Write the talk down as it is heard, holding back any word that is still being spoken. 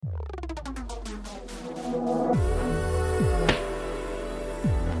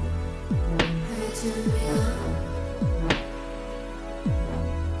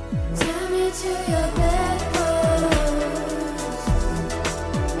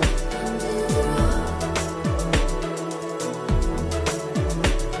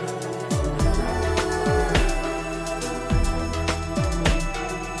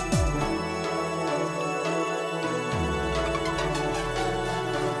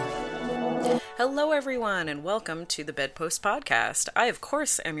Hello everyone and welcome to the Bedpost Podcast. I of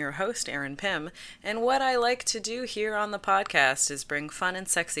course am your host Erin Pym, and what I like to do here on the podcast is bring fun and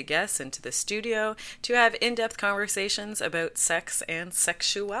sexy guests into the studio to have in-depth conversations about sex and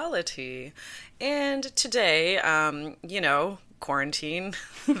sexuality. And today, quarantine,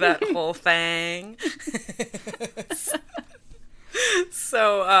 that whole thing.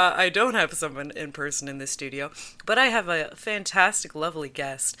 So I don't have someone in person in the studio, but I have a fantastic, lovely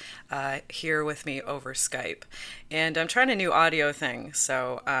guest here with me over Skype. And I'm trying a new audio thing,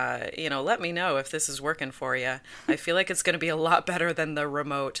 so, let me know if this is working for you. I feel like it's going to be a lot better than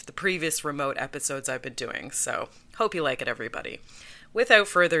the previous remote episodes I've been doing. So hope you like it, everybody. Without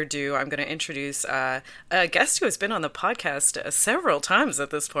further ado, I'm going to introduce a guest who has been on the podcast several times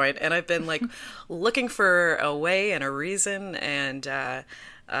at this point, and I've been looking for a way and a reason, and the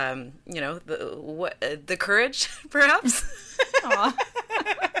courage, perhaps. Aw.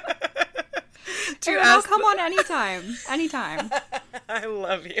 Come on anytime. I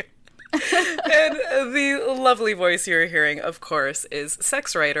love you. And the lovely voice you're hearing, of course, is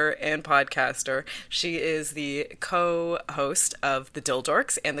sex writer and podcaster. She is the co-host of the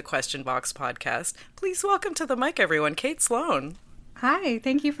Dildorks and the Question Box podcast. Please welcome to the mic, everyone, Kate Sloan. Hi,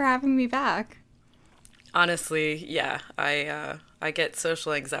 thank you for having me back. Honestly, yeah, I get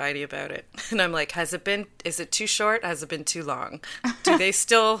social anxiety about it. And I'm like, is it too short? Has it been too long? Do they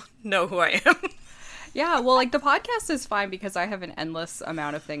still know who I am? Yeah, well, the podcast is fine because I have an endless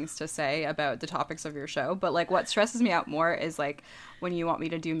amount of things to say about the topics of your show. But, what stresses me out more is, when you want me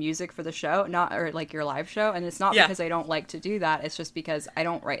to do music for the show, your live show. And it's not because I don't like to do that. It's just because I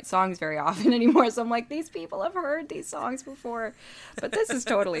don't write songs very often anymore. So I'm like, these people have heard these songs before. But this is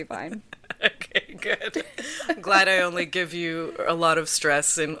totally fine. Okay, good. I'm glad I only give you a lot of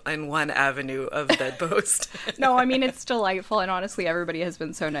stress in one avenue of Bedpost. No, I mean, it's delightful. And honestly, everybody has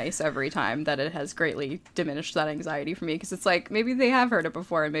been so nice every time that it has greatly diminished that anxiety for me. Because it's maybe they have heard it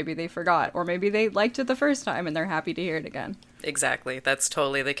before and maybe they forgot. Or maybe they liked it the first time and they're happy to hear it again. Exactly. That's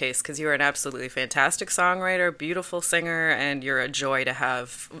totally the case because you're an absolutely fantastic songwriter, beautiful singer, and you're a joy to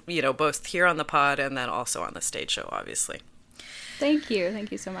have, both here on the pod and then also on the stage show, obviously. Thank you.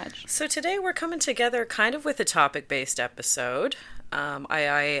 Thank you so much. So today we're coming together kind of with a topic-based episode.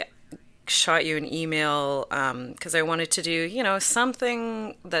 I shot you an email because I wanted to do,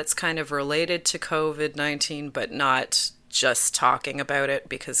 something that's kind of related to COVID-19, but not just talking about it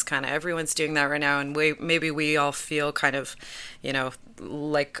because kind of everyone's doing that right now. And maybe we all feel kind of,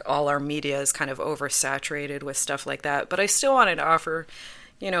 like all our media is kind of oversaturated with stuff like that. But I still wanted to offer,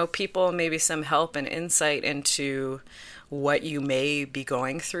 people maybe some help and insight into what you may be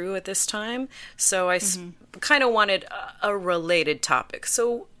going through at this time. So I kind of wanted a related topic.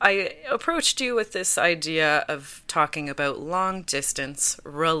 So I approached you with this idea of talking about long distance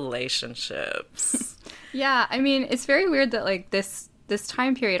relationships. Yeah, I mean, it's very weird that this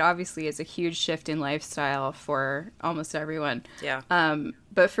time period obviously is a huge shift in lifestyle for almost everyone. Yeah.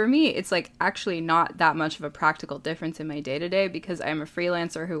 But for me, it's actually not that much of a practical difference in my day-to-day because I'm a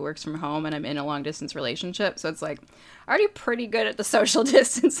freelancer who works from home and I'm in a long-distance relationship. So it's already pretty good at the social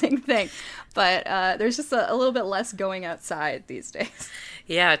distancing thing. But there's just a little bit less going outside these days.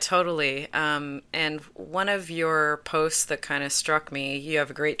 Yeah, totally. And one of your posts that kind of struck me, you have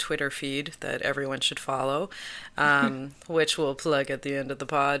a great Twitter feed that everyone should follow, which we'll plug at the end of the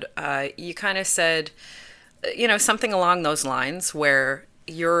pod. You kind of said, something along those lines where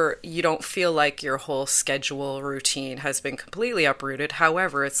you don't feel like your whole schedule routine has been completely uprooted.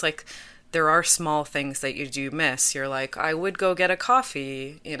 However, it's there are small things that you do miss. You're I would go get a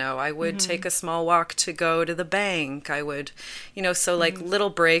coffee, I would take a small walk to go to the bank. I would, little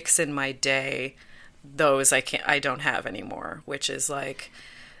breaks in my day, those I don't have anymore, which is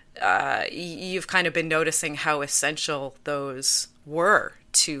you've kind of been noticing how essential those were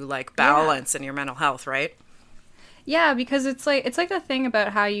to balance in your mental health, right? Yeah, because it's the thing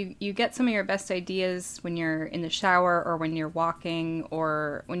about how you get some of your best ideas when you're in the shower or when you're walking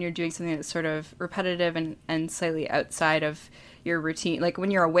or when you're doing something that's sort of repetitive and slightly outside of your routine. Like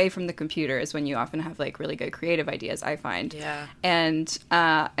when you're away from the computer is when you often have like really good creative ideas, I find. Yeah. And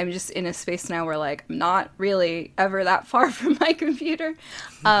I'm just in a space now where like I'm not really ever that far from my computer.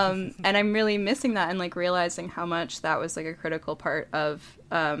 And I'm really missing that and like realizing how much that was like a critical part of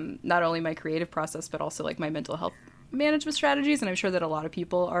not only my creative process, but also like my mental health management strategies. And I'm sure that a lot of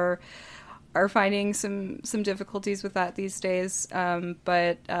people are finding some difficulties with that these days.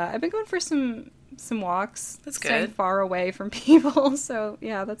 But I've been going for some walks. That's good. Staying far away from people. So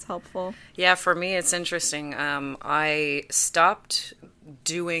yeah, that's helpful. Yeah, for me, it's interesting. I stopped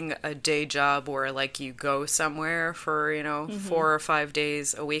doing a day job where like you go somewhere for, 4 or 5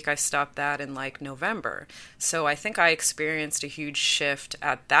 days a week. I stopped that in like November. So I think I experienced a huge shift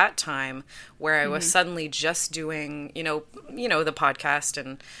at that time where I was suddenly just doing, the podcast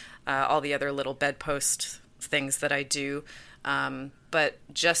and all the other little bedpost things that I do. But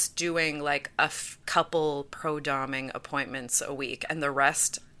just doing like a couple pro-doming appointments a week, and the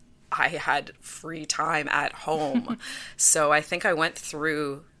rest I had free time at home. So I think I went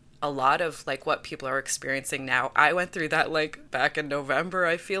through a lot of like what people are experiencing now. I went through that like back in November.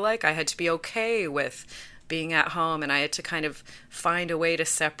 I feel like I had to be okay with being at home, and I had to kind of find a way to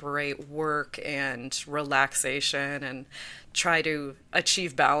separate work and relaxation and try to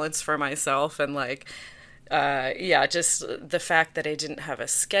achieve balance for myself. And like, just the fact that I didn't have a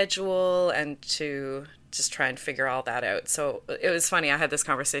schedule and to just try and figure all that out. So it was funny. I had this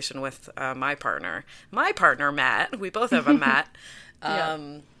conversation with my partner, Matt. We both have a Matt,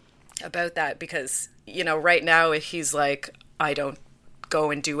 about that because, right now he's like, I don't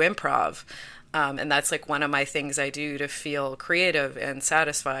go and do improv. And that's like one of my things I do to feel creative and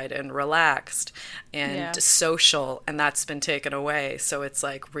satisfied and relaxed and social. And that's been taken away. So it's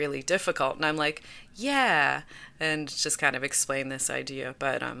like really difficult. And I'm like, yeah. And just kind of explain this idea.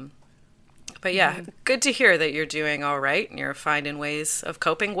 But yeah, good to hear that you're doing all right and you're finding ways of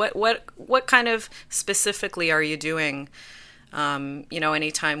coping. What kind of specifically are you doing?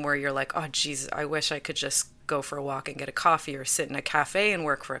 Any time where you're like, oh, geez, I wish I could just go for a walk and get a coffee or sit in a cafe and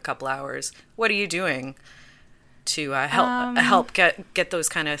work for a couple hours. What are you doing to help get those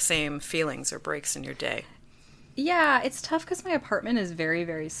kind of same feelings or breaks in your day? Yeah, it's tough because my apartment is very,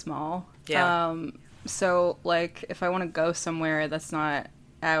 very small. Yeah. So like if I want to go somewhere that's not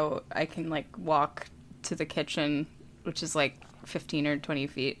out, I can like walk to the kitchen, which is like 15 or 20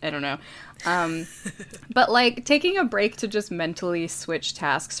 feet. I don't know. But like taking a break to just mentally switch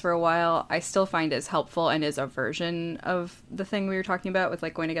tasks for a while, I still find is helpful and is a version of the thing we were talking about with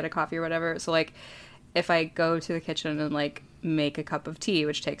like going to get a coffee or whatever. So like if I go to the kitchen and like make a cup of tea,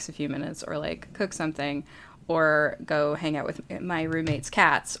 which takes a few minutes, or like cook something, or go hang out with my roommate's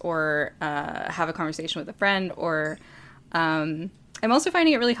cats, or have a conversation with a friend, or I'm also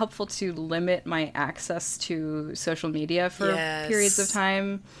finding it really helpful to limit my access to social media for periods of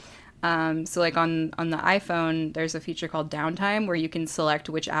time. So like on the iPhone, there's a feature called downtime where you can select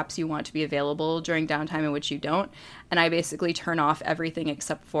which apps you want to be available during downtime and which you don't. And I basically turn off everything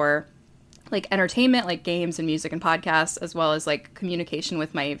except for like entertainment, like games and music and podcasts, as well as like communication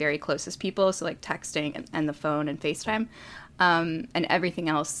with my very closest people. So like texting and the phone and FaceTime. And everything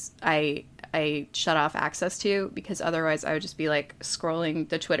else I shut off access to, because otherwise I would just be like scrolling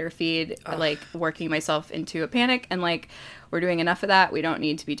the Twitter feed, like working myself into a panic. And like, we're doing enough of that. We don't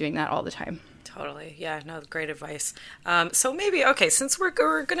need to be doing that all the time. Totally. Yeah, no, great advice. So maybe, okay, since we're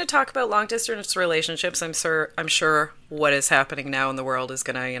going to talk about long distance relationships, I'm sure what is happening now in the world is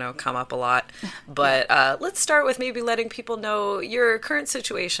going to, come up a lot. But let's start with maybe letting people know your current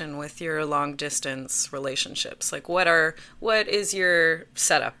situation with your long distance relationships. Like what is your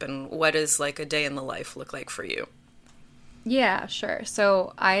setup and what does like a day in the life look like for you? Yeah, sure.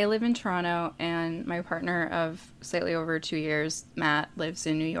 So I live in Toronto and my partner of slightly over 2 years, Matt, lives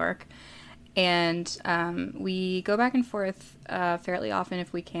in New York. And we go back and forth fairly often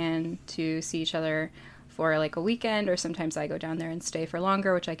if we can to see each other for like a weekend, or sometimes I go down there and stay for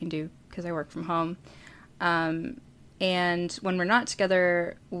longer, which I can do because I work from home. And when we're not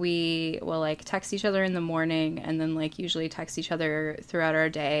together, we will like text each other in the morning and then like usually text each other throughout our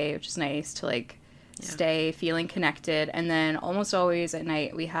day, which is nice to like stay feeling connected. And then almost always at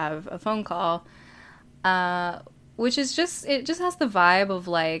night we have a phone call, which is it just has the vibe of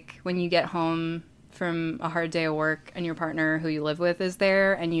like when you get home from a hard day of work and your partner who you live with is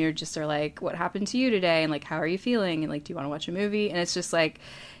there and you just are like, what happened to you today? And like, how are you feeling? And like, do you want to watch a movie? And it's just like,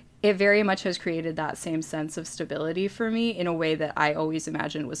 it very much has created that same sense of stability for me in a way that I always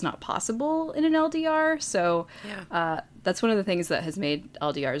imagined was not possible in an LDR. So that's one of the things that has made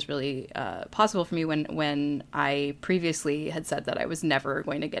LDRs really possible for me when I previously had said that I was never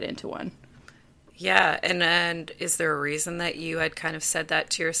going to get into one. Yeah, and is there a reason that you had kind of said that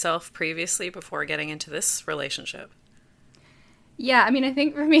to yourself previously before getting into this relationship? Yeah, I mean, I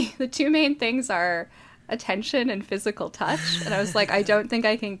think for me, the two main things are attention and physical touch. And I was like, I don't think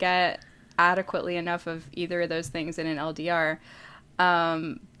I can get adequately enough of either of those things in an LDR.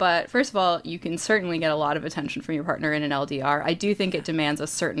 But first of all, you can certainly get a lot of attention from your partner in an LDR. I do think it demands a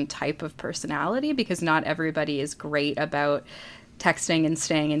certain type of personality because not everybody is great about texting and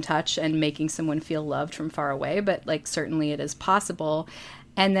staying in touch and making someone feel loved from far away, but like certainly it is possible.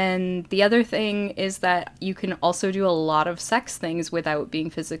 And then the other thing is that you can also do a lot of sex things without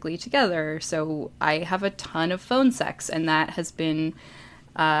being physically together. So I have a ton of phone sex, and that has been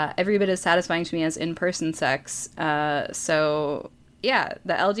every bit as satisfying to me as in-person sex. So yeah,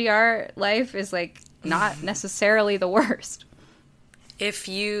 the LDR life is like not necessarily the worst. If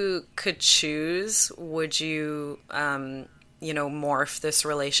you could choose, would you, morph this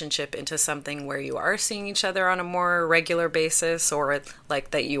relationship into something where you are seeing each other on a more regular basis, or like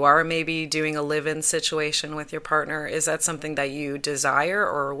that you are maybe doing a live-in situation with your partner? Is that something that you desire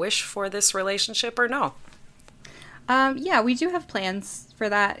or wish for this relationship, or no? Yeah, we do have plans for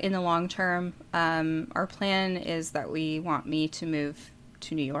that in the long term. Our plan is that we want me to move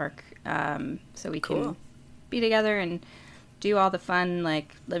to New York, so we can be together and do all the fun,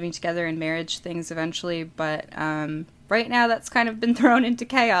 like living together and marriage things eventually. But right now, that's kind of been thrown into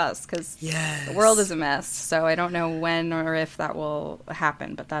chaos because the world is a mess. So I don't know when or if that will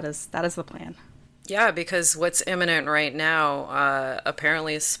happen, but that is the plan. Yeah, because what's imminent right now,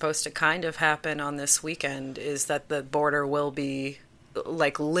 apparently is supposed to kind of happen on this weekend, is that the border will be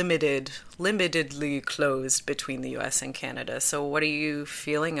like limitedly closed between the US and Canada. So what are you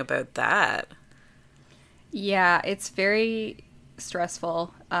feeling about that? Yeah, it's very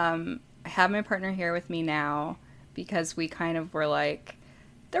stressful. I have my partner here with me now because we kind of were like,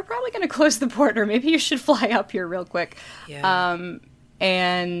 they're probably going to close the border. Maybe you should fly up here real quick. Yeah.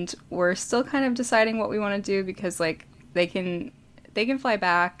 And we're still kind of deciding what we want to do because like they can fly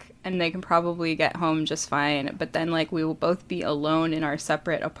back and they can probably get home just fine. But then like we will both be alone in our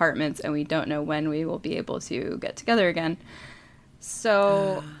separate apartments and we don't know when we will be able to get together again.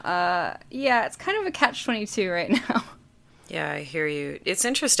 So, yeah, it's kind of a catch-22 right now. Yeah, I hear you. It's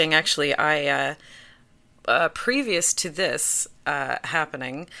interesting, actually. I, previous to this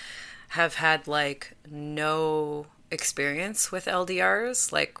happening, have had, like, no experience with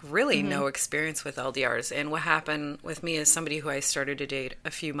LDRs, like, really no experience with LDRs. And what happened with me is somebody who I started to date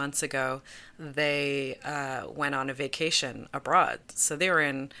a few months ago, they went on a vacation abroad. So they were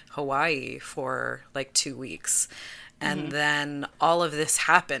in Hawaii for, like, 2 weeks. And then all of this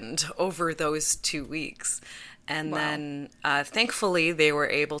happened over those 2 weeks. And then thankfully they were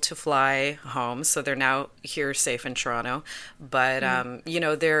able to fly home. So they're now here safe in Toronto. But,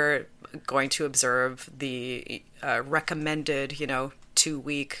 they're going to observe the recommended,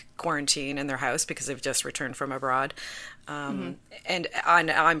 2-week quarantine in their house because they've just returned from abroad. And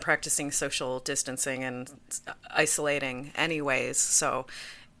I'm practicing social distancing and isolating anyways. So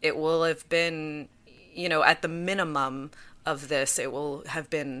it will have been, at the minimum of this, it will have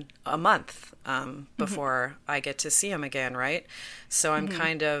been a month before I get to see him again, right? So I'm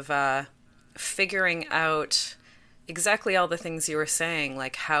kind of figuring out exactly all the things you were saying,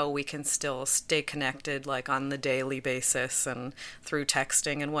 like how we can still stay connected, like on the daily basis and through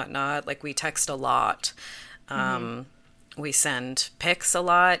texting and whatnot. Like we text a lot. We send pics a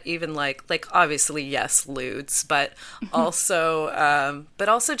lot, even like obviously yes, lewds, but also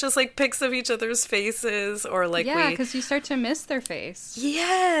just like pics of each other's faces, or like because you start to miss their face.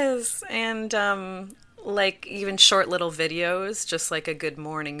 Yes, and like even short little videos, just like a good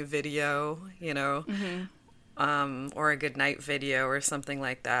morning video, or a good night video or something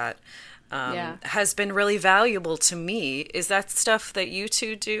like that. Has been really valuable to me. Is that stuff that you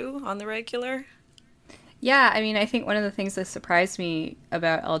two do on the regular? Yeah, I mean, I think one of the things that surprised me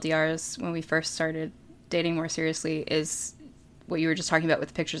about LDRs when we first started dating more seriously is what you were just talking about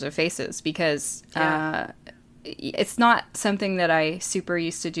with pictures of faces, because it's not something that I super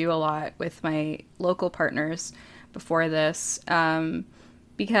used to do a lot with my local partners before this,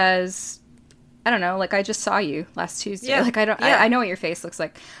 because I don't know, like I just saw you last Tuesday. Yeah. Like I know what your face looks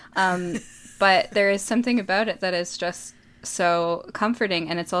like. But there is something about it that is just so comforting.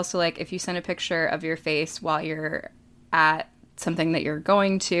 And it's also like if you send a picture of your face while you're at something that you're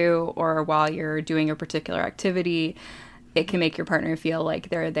going to, or while you're doing a particular activity, it can make your partner feel like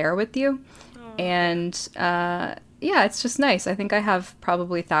they're there with you. And yeah, it's just nice. I think I have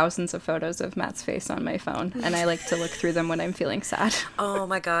probably thousands of photos of Matt's face on my phone, and I like to look through them when I'm feeling sad. Oh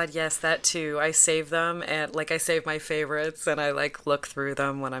my God, yes, that too. I save them and like I save my favorites and I like look through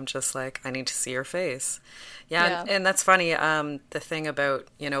them when I'm just like, I need to see your face. Yeah, Yeah. and that's funny. The thing about,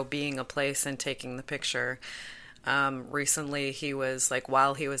 being a place and taking the picture. Recently he was like,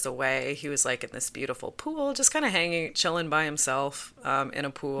 while he was away, he was like in this beautiful pool, just kind of hanging, chilling by himself, in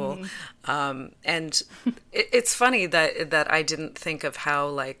a pool. And it's funny that I didn't think of how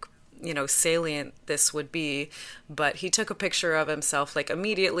like, salient this would be, but he took a picture of himself like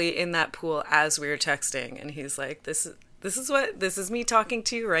immediately in that pool as we were texting. And he's like, this is me talking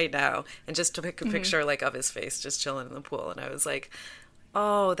to you right now. And just to pick a picture like of his face, just chilling in the pool. And I was like,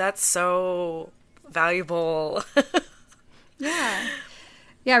 oh, that's so valuable. Yeah.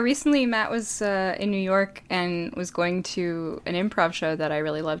 Yeah, recently Matt was in New York and was going to an improv show that I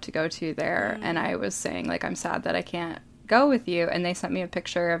really love to go to there. And I was saying, like, I'm sad that I can't go with you. And they sent me a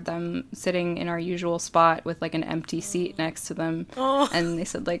picture of them sitting in our usual spot with, like, an empty seat next to them. Oh. And they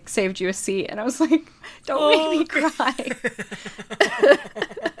said, like, saved you a seat. And I was like, don't make me cry.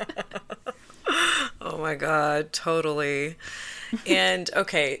 Oh, my God. Totally. And,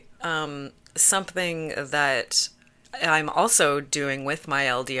 okay, something that I'm also doing with my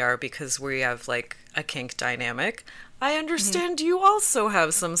LDR because we have like a kink dynamic. I understand you also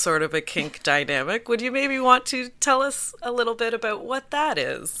have some sort of a kink dynamic. Would you maybe want to tell us a little bit about what that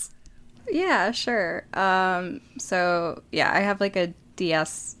is? Yeah, sure. So yeah, I have like a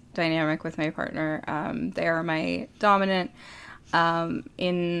DS dynamic with my partner. They are my dominant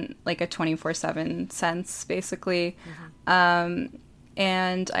in like a 24/7 sense, basically.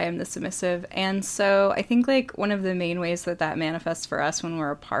 And I am the submissive. And so I think like one of the main ways that manifests for us when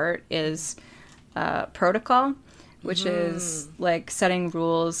we're apart is protocol, which is like setting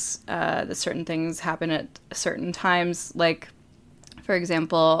rules that certain things happen at certain times. Like, for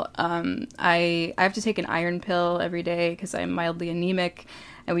example, I have to take an iron pill every day because I'm mildly anemic.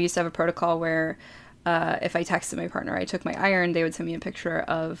 And we used to have a protocol where if I texted my partner I took my iron, they would send me a picture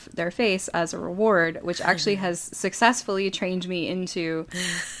of their face as a reward, which actually has successfully trained me into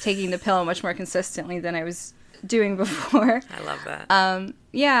taking the pill much more consistently than I was doing before. I love that.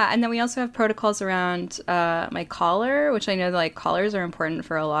 Yeah, and then we also have protocols around my collar, which I know that, like, collars are important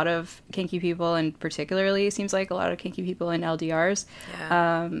for a lot of kinky people, and particularly it seems like a lot of kinky people in LDRs.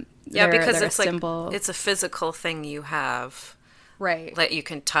 Yeah, because they're it's a like symbol. it's a physical thing you have. Right. That you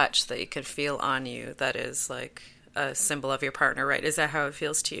can touch, that you can feel on you, that is like a symbol of your partner, right? Is that how it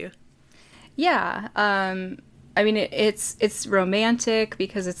feels to you? Yeah. I mean, it's romantic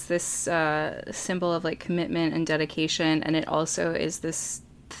because it's this symbol of like commitment and dedication, and it also is this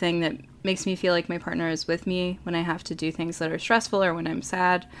thing that makes me feel like my partner is with me when I have to do things that are stressful or when I'm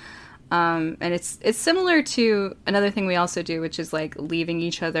sad. And it's similar to another thing we also do, which is like leaving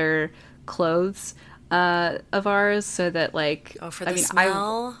each other clothes of ours, so that like for the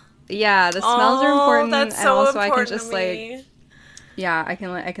smell. The smells are important, that's so and also important I can just to me. like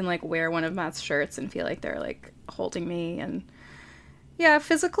I can like wear one of Matt's shirts and feel like they're like holding me. And yeah,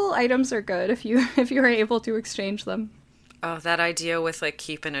 physical items are good if you are able to exchange them. Oh, that idea with like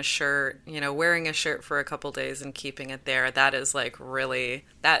keeping a shirt, wearing a shirt for a couple days and keeping it there, that is like really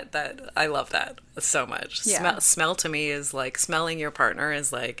that I love that so much. Yeah. Smell to me is like smelling your partner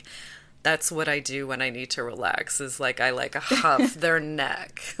is like, that's what I do when I need to relax, is like I like huff their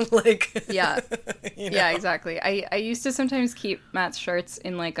neck. Like, yeah. Yeah, exactly. I used to sometimes keep Matt's shirts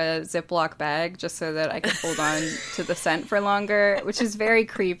in like a Ziploc bag just so that I could hold on to the scent for longer, which is very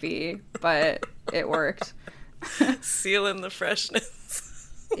creepy, but it worked. Sealing the freshness.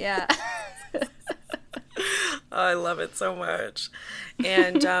 Yeah. Oh, I love it so much.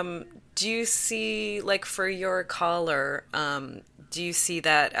 And do you see, like, for your collar, do you see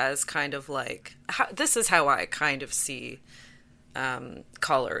that as kind of like, this is how I kind of see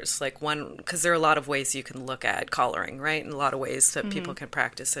collars, like one, because there are a lot of ways you can look at collaring, right? And a lot of ways that people can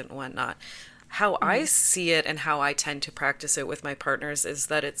practice it and whatnot. How I see it and how I tend to practice it with my partners is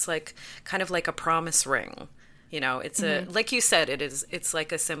that it's like kind of like a promise ring. It's a, like you said, it's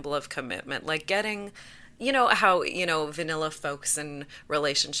like a symbol of commitment, like getting, how, vanilla folks in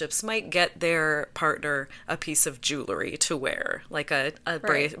relationships might get their partner a piece of jewelry to wear, like a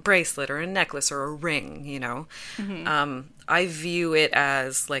bracelet or a necklace or a ring, I view it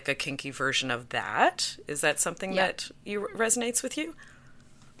as like a kinky version of that. Is that something that resonates with you?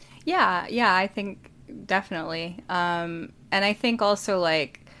 Yeah, I think definitely. And I think also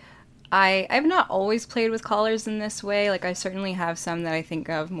like, I've not always played with collars in this way. Like, I certainly have some that I think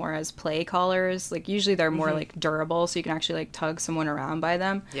of more as play collars. Like, usually they're more like durable, so you can actually like tug someone around by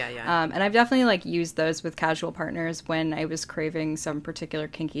them. Yeah. And I've definitely like used those with casual partners when I was craving some particular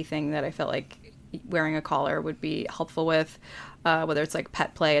kinky thing that I felt like wearing a collar would be helpful with. Whether it's like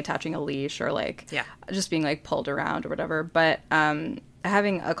pet play, attaching a leash, or like just being like pulled around or whatever. But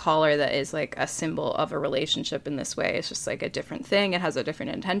having a collar that is like a symbol of a relationship in this way is just like a different thing. It has a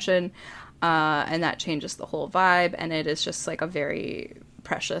different intention, and that changes the whole vibe, and it is just like a very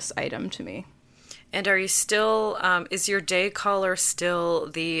precious item to me. And are you still, is your day collar still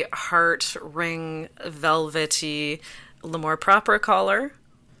the heart ring velvety L'Amour Propre collar?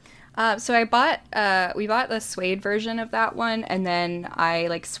 So we bought the suede version of that one, and then I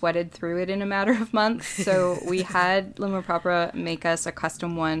like sweated through it in a matter of months. So we had L'Amour Propre make us a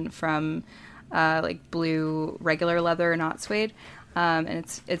custom one from like blue regular leather, not suede, and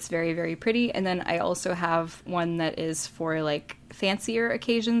it's very, very pretty. And then I also have one that is for like fancier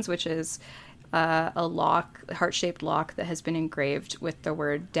occasions, which is a lock, heart-shaped lock that has been engraved with the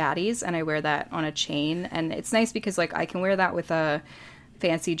word "Daddies," and I wear that on a chain, and it's nice because like I can wear that with a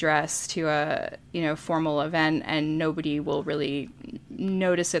fancy dress to a formal event and nobody will really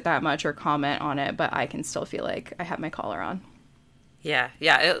notice it that much or comment on it, but I can still feel like I have my collar on. Yeah,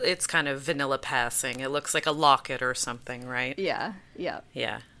 it's kind of vanilla passing. It looks like a locket or something, right? Yeah,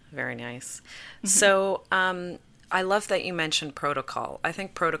 very nice. So I love that you mentioned protocol. I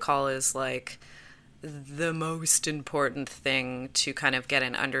think protocol is like the most important thing to kind of get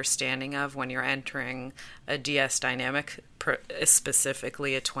an understanding of when you're entering a DS dynamic,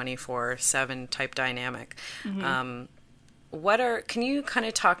 specifically a 24/7 type dynamic. Can you kind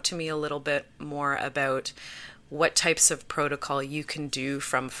of talk to me a little bit more about what types of protocol you can do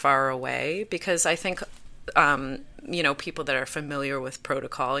from far away? Because I think people that are familiar with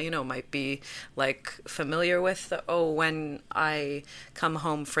protocol, might be like familiar with, when I come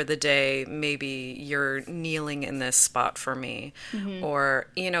home for the day, maybe you're kneeling in this spot for me, or,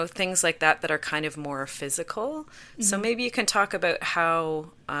 things like that are kind of more physical. So maybe you can talk about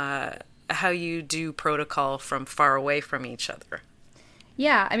how you do protocol from far away from each other.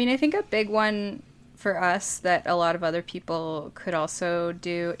 Yeah, I mean, I think a big one for us that a lot of other people could also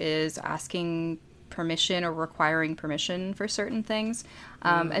do is asking permission or requiring permission for certain things.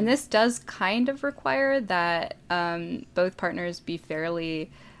 And this does kind of require that both partners be fairly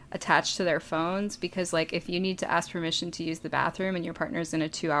attached to their phones, because like if you need to ask permission to use the bathroom and your partner's in a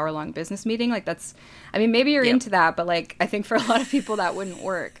 2-hour-long business meeting, like that's, I mean, maybe you're into that, but like I think for a lot of people that wouldn't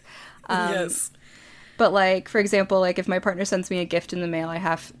work. Yes. But like, for example, like if my partner sends me a gift in the mail, I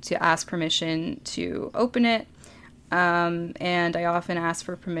have to ask permission to open it. And I often ask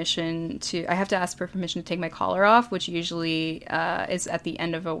for permission to take my collar off, which usually is at the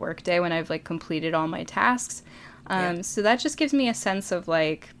end of a work day when I've like completed all my tasks. So that just gives me a sense of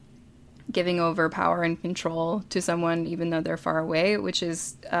like giving over power and control to someone, even though they're far away, which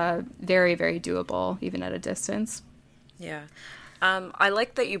is very, very doable, even at a distance. Yeah. I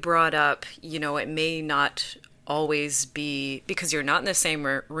like that you brought up, it may not always be, because you're not in the same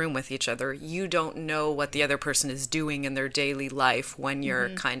room with each other, you don't know what the other person is doing in their daily life when you're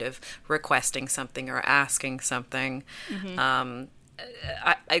kind of requesting something or asking something.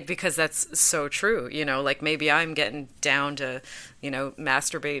 Because that's so true, like maybe I'm getting down to,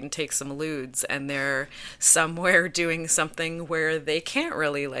 masturbate and take some lewds, and they're somewhere doing something where they can't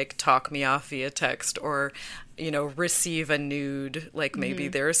really like talk me off via text or, receive a nude. Like maybe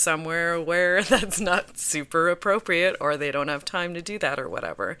they're somewhere where that's not super appropriate, or they don't have time to do that or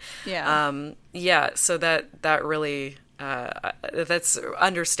whatever. So that really, that's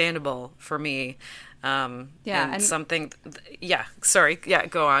understandable for me. And something, sorry. Yeah,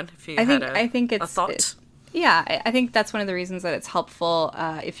 go on. If you I think it's a thought. I think that's one of the reasons that it's helpful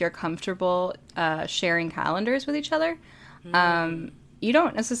if you're comfortable sharing calendars with each other. You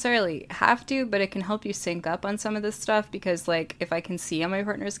don't necessarily have to, but it can help you sync up on some of this stuff, because like if I can see on my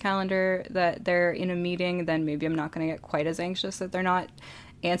partner's calendar that they're in a meeting, then maybe I'm not going to get quite as anxious that they're not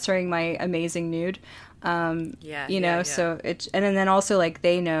answering my amazing nude. So it, and then also like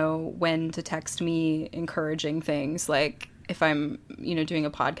they know when to text me encouraging things. Like if I'm, doing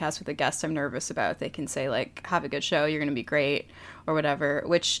a podcast with a guest I'm nervous about, they can say like, have a good show, you're going to be great, or whatever,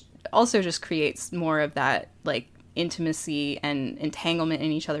 which also just creates more of that like intimacy and entanglement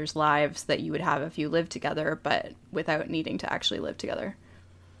in each other's lives that you would have if you lived together, but without needing to actually live together.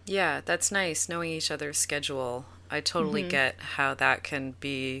 Yeah, that's nice, knowing each other's schedule. I totally get how that can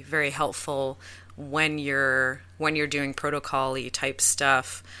be very helpful when you're doing protocol-y type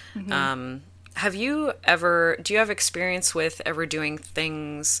stuff. Do you have experience with ever doing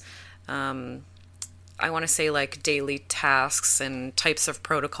things I want to say like daily tasks and types of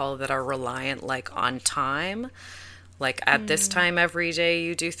protocol that are reliant like on time. Like at this time every day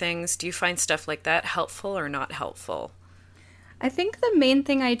you do things. Do you find stuff like that helpful or not helpful? I think the main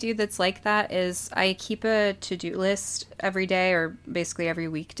thing I do that's like that is I keep a to-do list every day, or basically every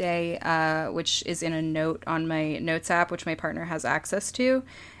weekday, which is in a note on my notes app, which my partner has access to.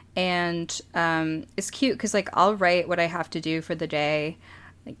 And it's cute because like I'll write what I have to do for the day,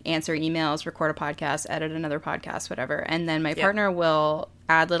 like answer emails, record a podcast, edit another podcast, whatever. And then my partner will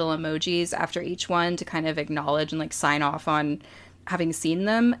add little emojis after each one to kind of acknowledge and like sign off on having seen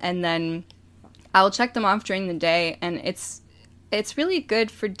them. And then I'll check them off during the day, and it's really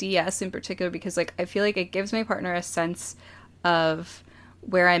good for DS in particular because like I feel like it gives my partner a sense of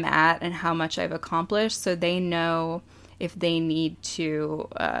where I'm at and how much I've accomplished, so they know if they need to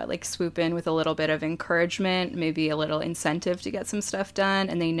like swoop in with a little bit of encouragement, maybe a little incentive to get some stuff done,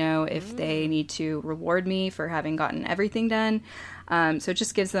 and they know if they need to reward me for having gotten everything done. So it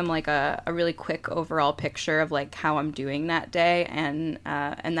just gives them like a really quick overall picture of like how I'm doing that day, and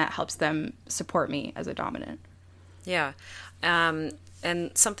that helps them support me as a dominant. Yeah.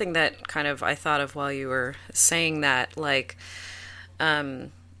 And something that kind of I thought of while you were saying that, like,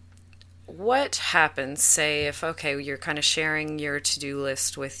 what happens, say, if, okay, you're kind of sharing your to-do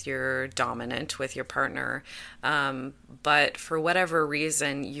list with your dominant, with your partner, but for whatever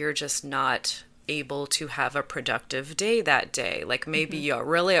reason, you're just not able to have a productive day that day. Like maybe you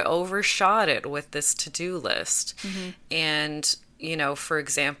really overshot it with this to-do list. And you know, for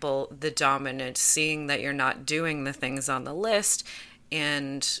example, the dominant seeing that you're not doing the things on the list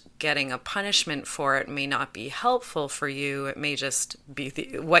and getting a punishment for it may not be helpful for you. It may just be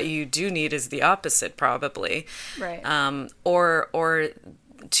what you do need is the opposite, probably. Right. Or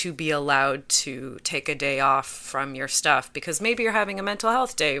to be allowed to take a day off from your stuff because maybe you're having a mental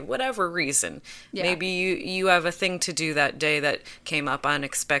health day, whatever reason. Yeah. Maybe you have a thing to do that day that came up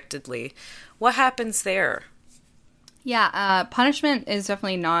unexpectedly. What happens there? Yeah, punishment is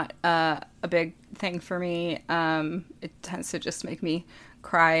definitely not a big thing for me. It tends to just make me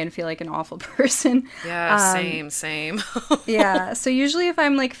cry and feel like an awful person. Yeah, same. Yeah, so usually if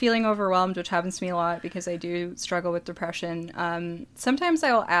I'm like feeling overwhelmed, which happens to me a lot because I do struggle with depression, sometimes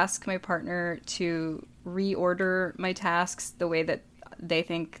I will ask my partner to reorder my tasks the way that they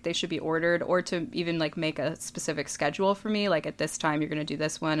think they should be ordered, or to even like make a specific schedule for me, like at this time you're going to do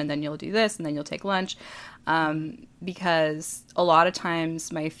this one, and then you'll do this, and then you'll take lunch, because a lot of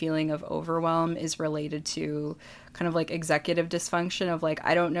times my feeling of overwhelm is related to kind of like executive dysfunction of like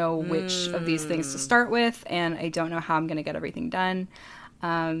I don't know which of these things to start with, and I don't know how I'm going to get everything done.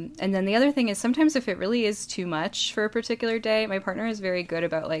 And then the other thing is sometimes if it really is too much for a particular day, my partner is very good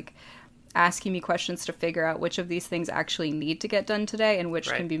about like asking me questions to figure out which of these things actually need to get done today and which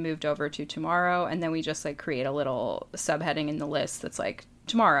can be moved over to tomorrow. And then we just like create a little subheading in the list that's like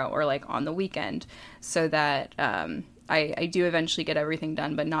tomorrow or like on the weekend, so that I do eventually get everything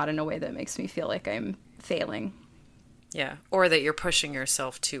done, but not in a way that makes me feel like I'm failing. Yeah. Or that you're pushing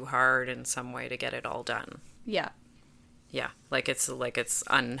yourself too hard in some way to get it all done. Yeah. Yeah. Like it's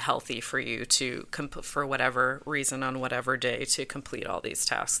unhealthy for you to, for whatever reason on whatever day, to complete all these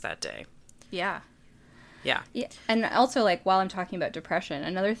tasks that day. Yeah. Yeah. Yeah. And also, like, while I'm talking about depression,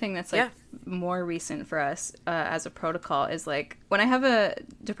 another thing that's, like, more recent for us as a protocol is, like, when I have a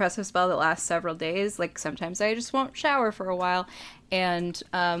depressive spell that lasts several days, like, sometimes I just won't shower for a while. And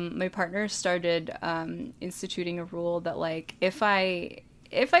my partner started instituting a rule that, like, if I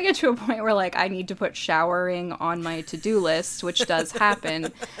get to a point where, like, I need to put showering on my to-do list, which does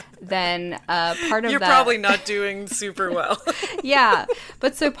happen, then part of You're probably not doing super well. Yeah.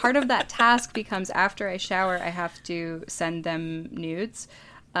 But so part of that task becomes after I shower, I have to send them nudes,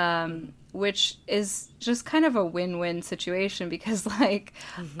 which is just kind of a win-win situation because, like,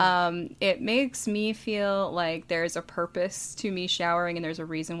 it makes me feel like there's a purpose to me showering and there's a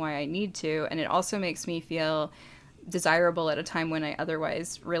reason why I need to. And it also makes me feel desirable at a time when I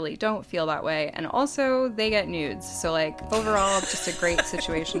otherwise really don't feel that way. And also they get nudes, so like overall just a great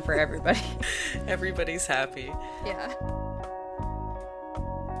situation for everybody. Everybody's happy. Yeah.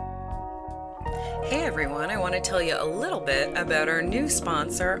 Hey everyone, I want to tell you a little bit about our new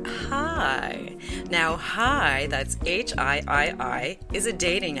sponsor, Hi. Now, Hi, that's Hiii, is a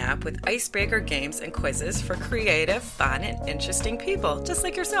dating app with icebreaker games and quizzes for creative, fun, and interesting people, just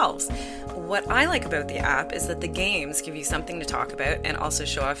like yourselves. What I like about the app is that the games give you something to talk about and also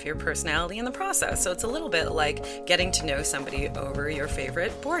show off your personality in the process. So it's a little bit like getting to know somebody over your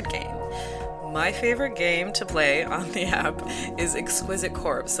favorite board game. My favorite game to play on the app is Exquisite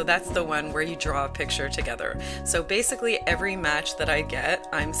Corpse. So that's the one where you draw a picture together. So basically every match that I get,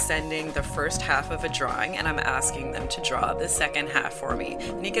 I'm sending the first half of a drawing and I'm asking them to draw the second half for me.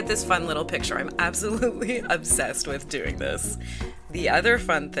 And you get this fun little picture. I'm absolutely obsessed with doing this. The other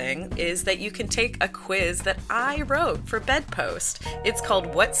fun thing is that you can take a quiz that I wrote for Bedpost. It's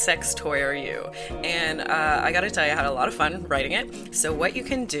called What Sex Toy Are You? And I gotta tell you, I had a lot of fun writing it. So what you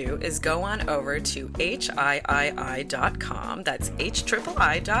can do is go on over to HIII.com, that's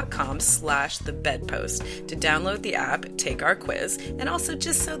HIII.com/thebedpost to download the app, take our quiz, and also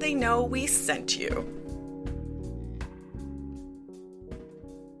just so they know we sent you.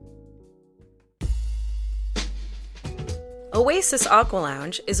 Oasis Aqua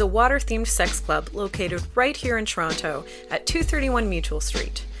Lounge is a water-themed sex club located right here in Toronto at 231 Mutual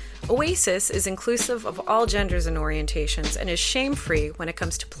Street. Oasis is inclusive of all genders and orientations and is shame-free when it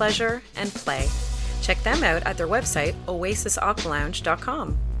comes to pleasure and play. Check them out at their website,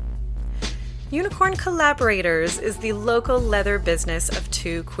 oasisaqualounge.com. Unicorn Collaborators is the local leather business of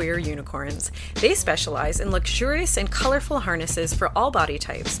two queer unicorns. They specialize in luxurious and colorful harnesses for all body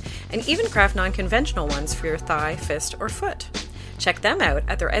types, and even craft non-conventional ones for your thigh, fist, or foot. Check them out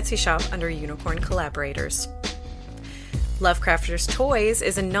at their Etsy shop under Unicorn Collaborators. Lovecrafters Toys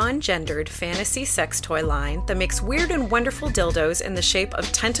is a non-gendered fantasy sex toy line that makes weird and wonderful dildos in the shape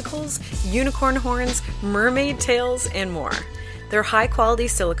of tentacles, unicorn horns, mermaid tails, and more. Their high-quality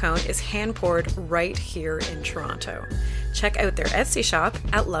silicone is hand-poured right here in Toronto. Check out their Etsy shop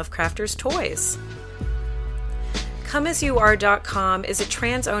at Lovecrafters Toys. ComeAsYouAre.com is a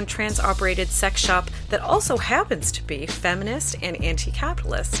trans-owned, trans-operated sex shop that also happens to be feminist and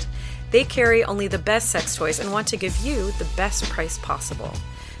anti-capitalist. They carry only the best sex toys and want to give you the best price possible.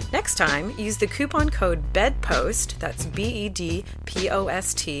 Next time, use the coupon code BEDPOST, that's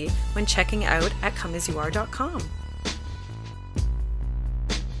BEDPOST, when checking out at ComeAsYouAre.com.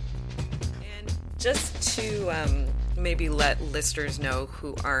 Just to maybe let listeners know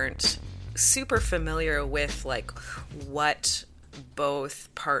who aren't super familiar with like what both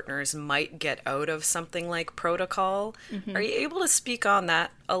partners might get out of something like protocol, are you able to speak on that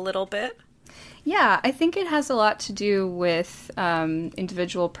a little bit? Yeah, I think it has a lot to do with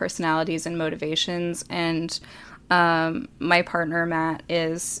individual personalities and motivations. And my partner, Matt,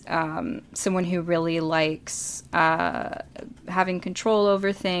 is someone who really likes having control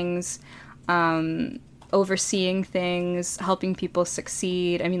over things, overseeing things, helping people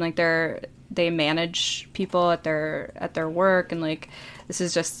succeed. I mean, like they manage people at their work, and like this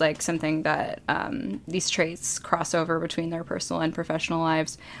is just like something that these traits cross over between their personal and professional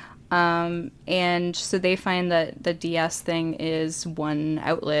lives. And so they find that the DS thing is one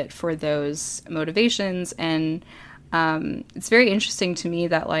outlet for those motivations. And it's very interesting to me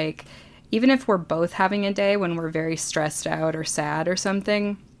that like even if we're both having a day when we're very stressed out or sad or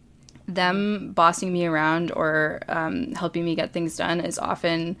something, them bossing me around or helping me get things done is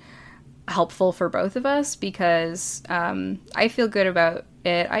often helpful for both of us because I feel good about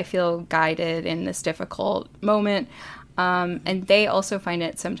it. I feel guided in this difficult moment. And they also find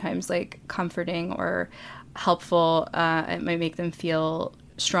it sometimes like comforting or helpful. It might make them feel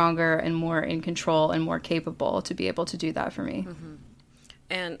stronger and more in control and more capable to be able to do that for me. Mm-hmm.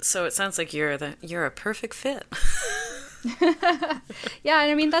 And so it sounds like you're a perfect fit. Yeah,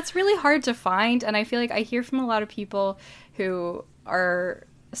 and I mean, that's really hard to find. And I feel like I hear from a lot of people who are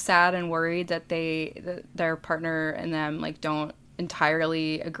sad and worried that their partner and them like don't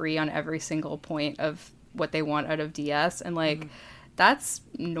entirely agree on every single point of what they want out of DS. And like, that's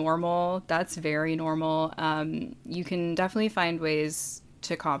normal. That's very normal. You can definitely find ways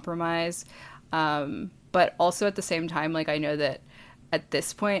to compromise. But also at the same time, like, I know that at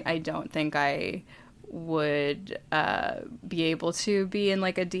this point, I don't think I would be able to be in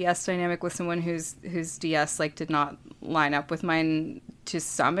like a DS dynamic with someone whose DS like did not line up with mine to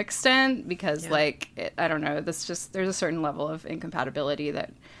some extent because like I don't know, there's a certain level of incompatibility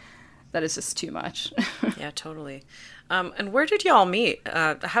that is just too much. Yeah, totally. And where did y'all meet?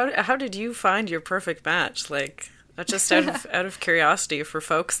 How did you find your perfect match? Like just out of curiosity for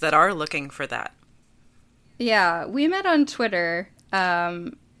folks that are looking for that. Yeah, we met on Twitter,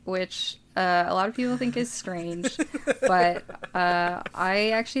 which a lot of people think is strange, but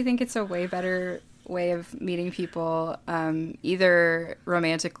I actually think it's a way better way of meeting people, either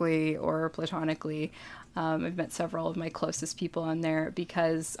romantically or platonically. I've met several of my closest people on there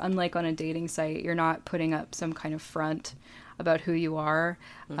because unlike on a dating site, you're not putting up some kind of front about who you are.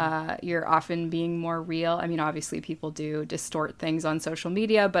 You're often being more real. I mean, obviously people do distort things on social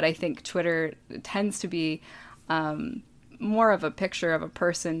media, but I think Twitter tends to be more of a picture of a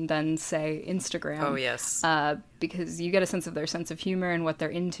person than, say, Instagram. Oh, yes. Because you get a sense of their sense of humor and what they're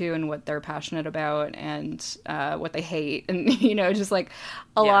into and what they're passionate about and what they hate. And, just like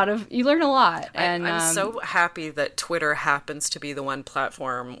a lot of, you learn a lot. And I'm so happy that Twitter happens to be the one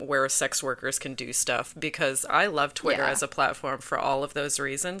platform where sex workers can do stuff, because I love Twitter as a platform for all of those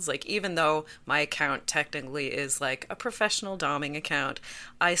reasons. Like, even though my account technically is like a professional doming account,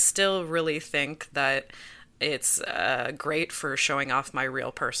 I still really think that it's great for showing off my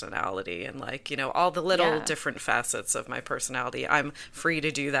real personality and, like, all the little different facets of my personality. I'm free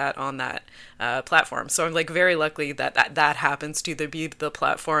to do that on that platform. So I'm, like, very lucky that happens to be the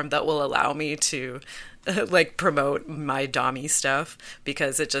platform that will allow me to like promote my dommy stuff,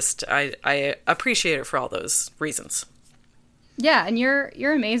 because it just, I appreciate it for all those reasons. Yeah, and you're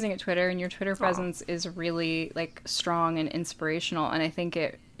amazing at Twitter, and your Twitter presence is really, like, strong and inspirational, and I think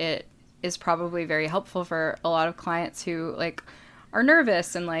it is probably very helpful for a lot of clients who, like, are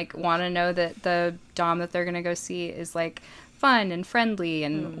nervous and, like, want to know that the dom that they're going to go see is, like, fun and friendly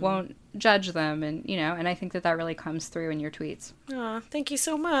and won't judge them, and and I think that really comes through in your tweets. Thank you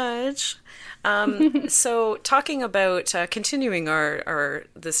so much. So talking about continuing our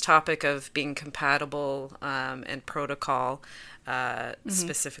this topic of being compatible and protocol,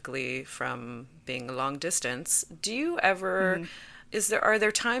 specifically from being long distance, do you ever are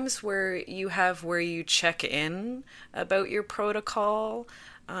there times where you check in about your protocol,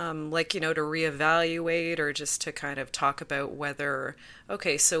 like, to reevaluate, or just to kind of talk about whether,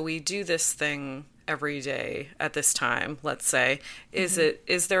 okay, so we do this thing every day at this time, let's say,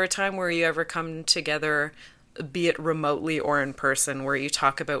 is there a time where you ever come together, be it remotely or in person, where you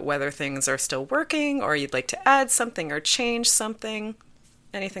talk about whether things are still working, or you'd like to add something or change something,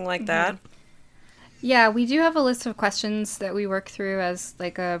 anything like that? Yeah, we do have a list of questions that we work through as,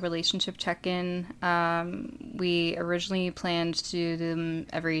 like, a relationship check-in. We originally planned to do them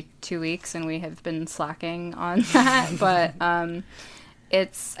every 2 weeks, and we have been slacking on that. But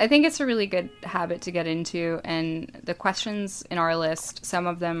I think it's a really good habit to get into. And the questions in our list, some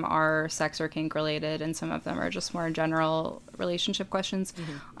of them are sex or kink related, and some of them are just more general relationship questions.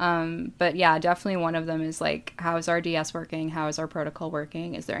 But yeah, definitely one of them is, like, how is our DS working? How is our protocol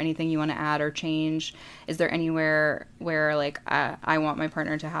working? Is there anything you want to add or change? Is there anywhere where, like, I want my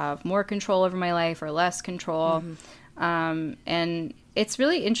partner to have more control over my life or less control? And it's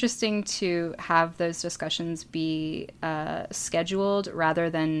really interesting to have those discussions be scheduled rather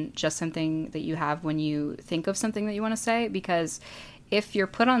than just something that you have when you think of something that you want to say, because if you're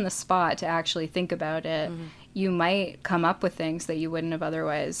put on the spot to actually think about it, you might come up with things that you wouldn't have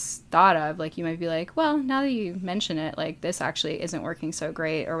otherwise thought of. Like, you might be like, well, now that you mention it, like, this actually isn't working so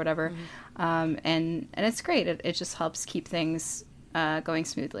great, or whatever. And it's great. It just helps keep things going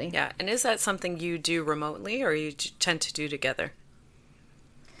smoothly. Yeah. And is that something you do remotely, or you tend to do together?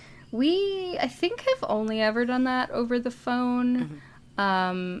 We, I think, have only ever done that over the phone,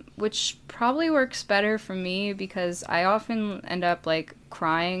 which probably works better for me, because I often end up, like,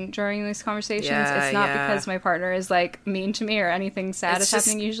 crying during these conversations. It's not because my partner is, like, mean to me or anything sad is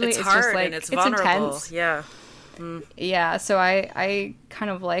happening usually. It's hard, just, like, and it's vulnerable. Intense. Yeah. Yeah, so I kind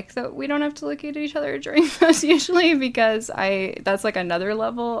of like that we don't have to look at each other during those usually, because that's, like, another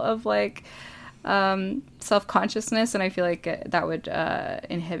level of, like, self-consciousness, and I feel like that would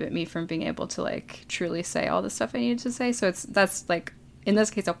inhibit me from being able to, like, truly say all the stuff I needed to say. So that's like, in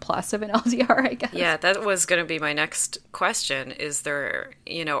this case, a plus of an LDR, I guess. Yeah, that was going to be my next question. Is there,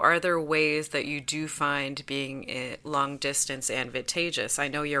 are there ways that you do find being long distance advantageous? I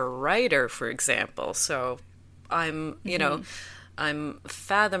know you're a writer, for example, so I'm, I'm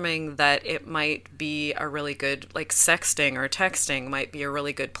fathoming that it might be a really good, like, sexting or texting might be a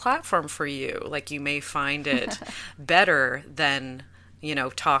really good platform for you. Like, you may find it better than,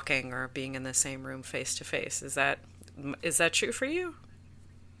 talking or being in the same room face to face. Is that true for you?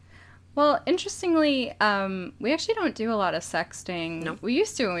 Well, interestingly, we actually don't do a lot of sexting. Nope. We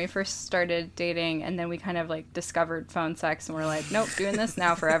used to when we first started dating, and then we kind of, like, discovered phone sex, and we're like, nope, doing this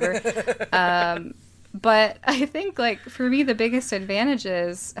now forever. But I think, like, for me, the biggest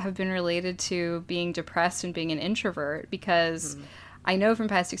advantages have been related to being depressed and being an introvert, because I know from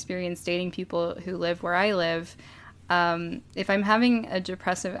past experience dating people who live where I live, if I'm having a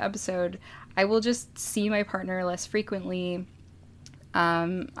depressive episode, I will just see my partner less frequently.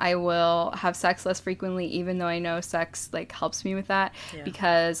 I will have sex less frequently, even though I know sex, like, helps me with that,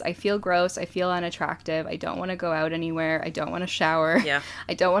 because I feel gross, I feel unattractive, I don't want to go out anywhere, I don't want to shower,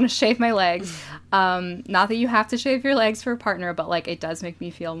 I don't want to shave my legs. Not that you have to shave your legs for a partner, but, like, it does make me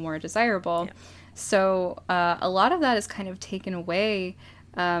feel more desirable. So a lot of that is kind of taken away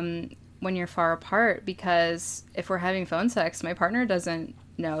when you're far apart, because if we're having phone sex, my partner doesn't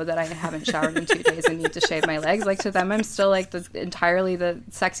know that I haven't showered in 2 days and need to shave my legs. Like, to them, I'm still like entirely the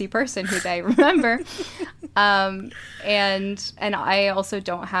sexy person who they remember. And I also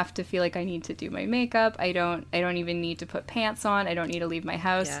don't have to feel like I need to do my makeup. I don't even need to put pants on. I don't need to leave my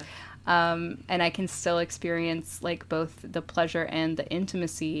house. Yeah. And I can still experience like both the pleasure and the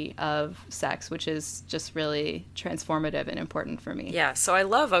intimacy of sex, which is just really transformative and important for me. Yeah. So I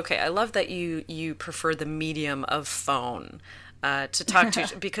love that you prefer the medium of phone to talk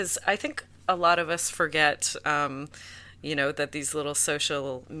to, because I think a lot of us forget, that these little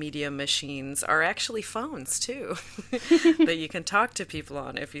social media machines are actually phones too, that you can talk to people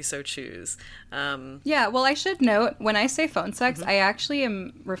on if you so choose. Yeah, well, I should note, when I say phone sex, I actually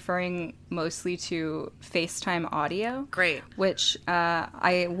am referring mostly to FaceTime audio. Great. Which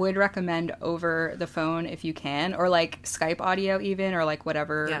I would recommend over the phone if you can, or like Skype audio even, or like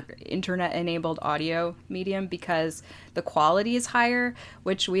whatever internet-enabled audio medium, because the quality is higher,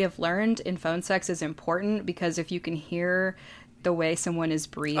 which we have learned in phone sex is important, because if you can hear the way someone is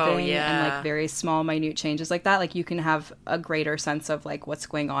breathing and like very small, minute changes like that, like you can have a greater sense of like what's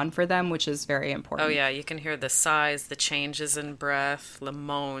going on for them, which is very important. Oh yeah, you can hear the sighs, the changes in breath, the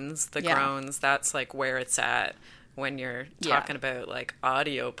moans, the groans. That's like where it's at when you're talking about like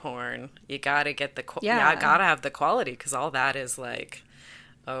audio porn. You gotta get gotta have the quality, because all that is like,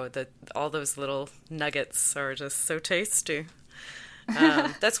 all those little nuggets are just so tasty.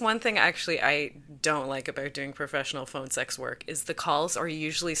 That's one thing actually I don't like about doing professional phone sex work, is the calls are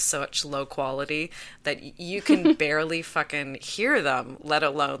usually such low quality that you can barely fucking hear them, let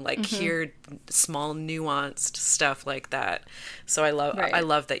alone like hear small nuanced stuff like that. So I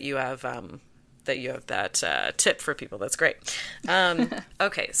love that you have that tip for people. That's great.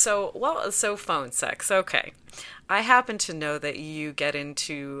 Okay, so phone sex. Okay, I happen to know that you get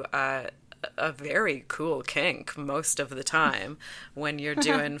into a very cool kink most of the time when you're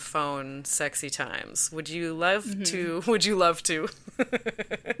doing phone sexy times. Would you like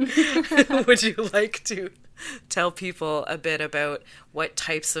to tell people a bit about what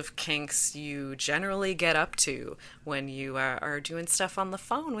types of kinks you generally get up to when you are doing stuff on the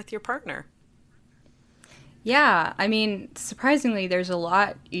phone with your partner? Yeah, I mean, surprisingly, there's a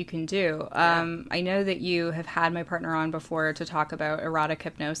lot you can do. I know that you have had my partner on before to talk about erotic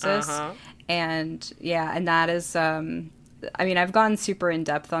hypnosis. And that is, I mean, I've gone super in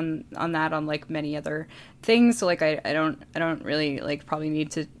depth on that on like many other things. So like, I don't really like probably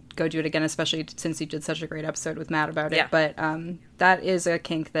need to go do it again, especially since you did such a great episode with Matt about it. But that is a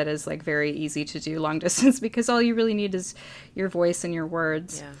kink that is like very easy to do long distance, because all you really need is your voice and your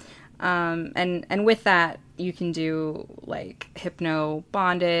words. Yeah. And with that, you can do like hypno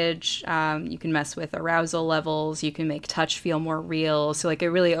bondage. You can mess with arousal levels. You can make touch feel more real. So like it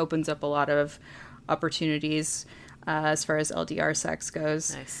really opens up a lot of opportunities as far as LDR sex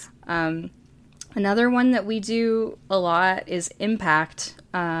goes. Nice. Another one that we do a lot is impact,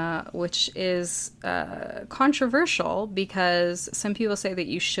 which is controversial, because some people say that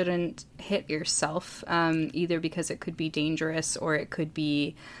you shouldn't hit yourself, either because it could be dangerous or it could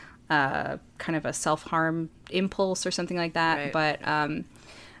be kind of a self-harm impulse or something like that. Right. But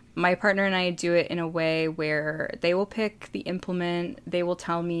my partner and I do it in a way where they will pick the implement. They will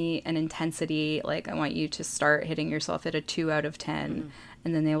tell me an intensity, like, I want you to start hitting yourself at a 2 out of 10.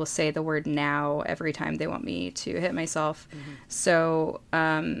 And then they will say the word now every time they want me to hit myself. So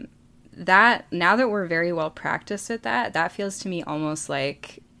that, now that we're very well practiced at that, that feels to me almost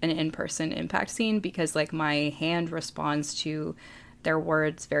like an in-person impact scene, because like my hand responds to their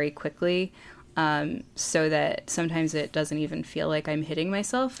words very quickly, so that sometimes it doesn't even feel like I'm hitting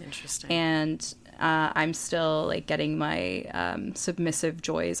myself. Interesting. And I'm still like getting my submissive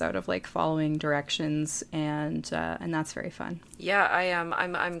joys out of like following directions, and that's very fun. Yeah, I am.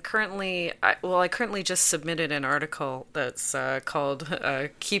 I'm currently. I currently just submitted an article that's called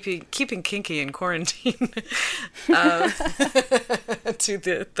 "Keeping Kinky in Quarantine" to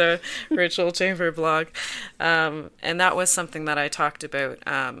the Ritual Chamber blog, and that was something that I talked about.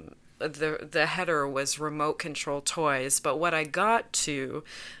 The header was remote control toys, but what I got to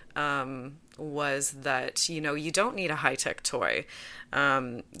was that, you don't need a high-tech toy.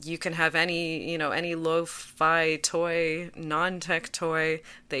 You can have any lo-fi toy, non-tech toy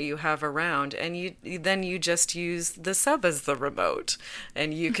that you have around, and you just use the sub as the remote,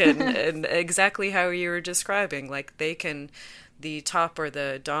 and you can, and exactly how you were describing, like the top or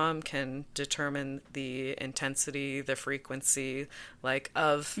the dom can determine the intensity, the frequency, like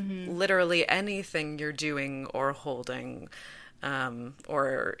of literally anything you're doing or holding.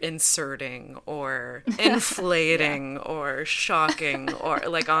 or inserting or inflating or shocking or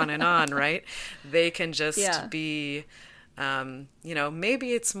like on and on, right? They can just be,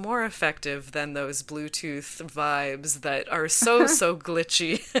 maybe it's more effective than those Bluetooth vibes that are so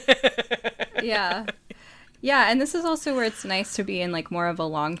glitchy. Yeah. Yeah, and this is also where it's nice to be in like more of a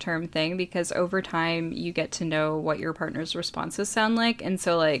long-term thing, because over time you get to know what your partner's responses sound like. And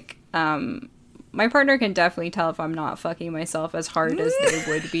so like my partner can definitely tell if I'm not fucking myself as hard as they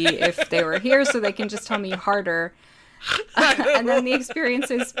would be if they were here, so they can just tell me harder. And then the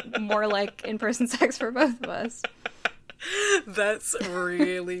experience is more like in-person sex for both of us. That's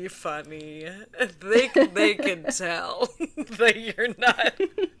really funny. They can tell that you're not.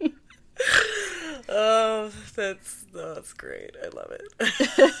 That's great. I love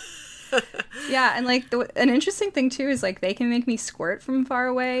it. Yeah, and like an interesting thing too is like they can make me squirt from far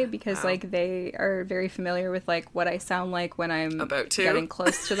away, because like they are very familiar with like what I sound like when I'm getting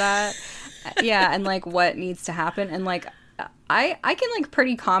close to that. Yeah, and like what needs to happen, and like I can like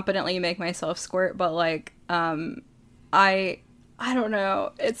pretty competently make myself squirt, but like I don't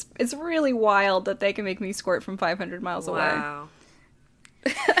know. It's really wild that they can make me squirt from 500 miles away. Wow.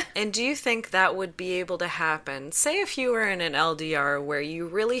 And do you think that would be able to happen, say if you were in an LDR where you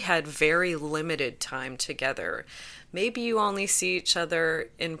really had very limited time together? Maybe you only see each other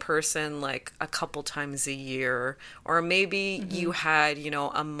in person like a couple times a year, or maybe you had,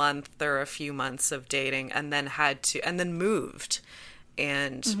 a month or a few months of dating and then moved.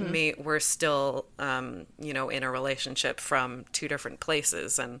 And we're still, in a relationship from two different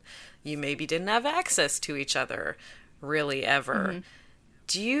places, and you maybe didn't have access to each other really ever.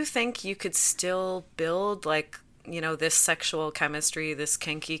 Do you think you could still build like, this sexual chemistry, this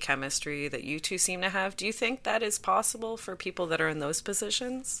kinky chemistry that you two seem to have? Do you think that is possible for people that are in those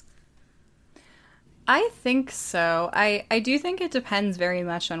positions? I think so. I do think it depends very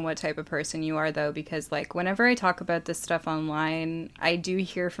much on what type of person you are, though, because like whenever I talk about this stuff online, I do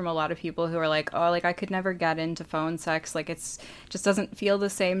hear from a lot of people who are like, oh, like I could never get into phone sex. Like it's just doesn't feel the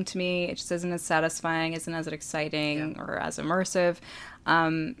same to me. It just isn't as satisfying, isn't as exciting or as immersive.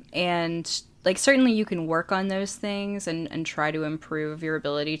 And like certainly you can work on those things and try to improve your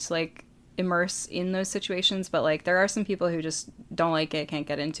ability to like immerse in those situations, but like there are some people who just don't like it, can't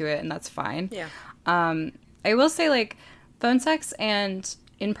get into it, and that's fine. Yeah. I will say like phone sex and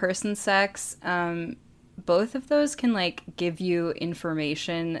in-person sex, both of those can like give you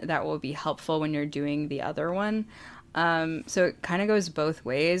information that will be helpful when you're doing the other one. So it kind of goes both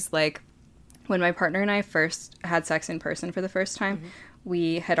ways. Like when my partner and I first had sex in person for the first time,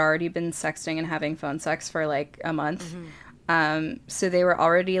 we had already been sexting and having phone sex for like a month. So they were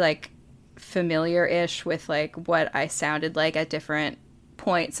already like familiar-ish with like what I sounded like at different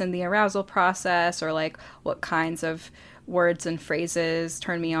points in the arousal process, or like what kinds of words and phrases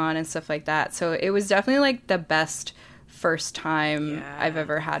turn me on and stuff like that. So it was definitely like the best first time I've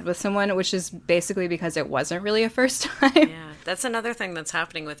ever had with someone, which is basically because it wasn't really a first time. Yeah, that's another thing that's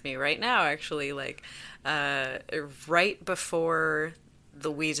happening with me right now, actually. Like right before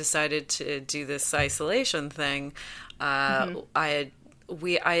we decided to do this isolation thing, I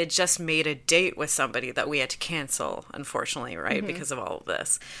had just made a date with somebody that we had to cancel, unfortunately, right, because of all of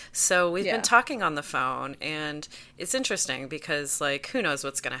this. So we've been talking on the phone, and it's interesting because, like, who knows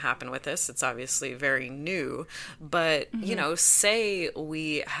what's going to happen with this? It's obviously very new, but, say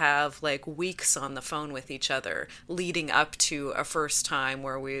we have, like, weeks on the phone with each other leading up to a first time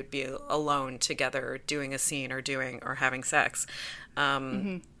where we would be alone together doing a scene or having sex.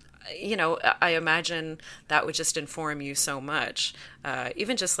 I imagine that would just inform you so much.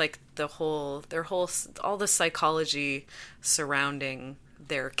 Even just like all the psychology surrounding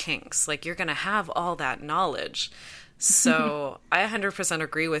their kinks. Like you're going to have all that knowledge. So I 100%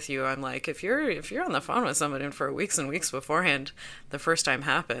 agree with you. I'm like, if you're on the phone with someone for weeks and weeks beforehand, the first time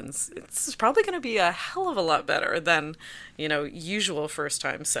happens, it's probably going to be a hell of a lot better than, usual first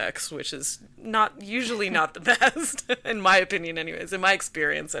time sex, which is usually not the best, in my opinion anyways, in my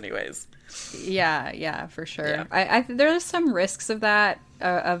experience anyways. Yeah, for sure. Yeah. There's some risks of that,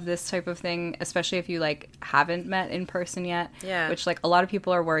 of this type of thing, especially if you like haven't met in person yet. Yeah. Which like a lot of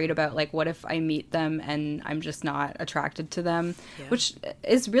people are worried about, like what if I meet them and I'm just not attracted to them, which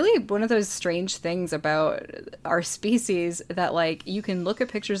is really one of those strange things about our species, that like you can look at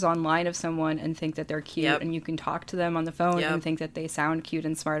pictures online of someone and think that they're cute, and you can talk to them on the phone and think that they sound cute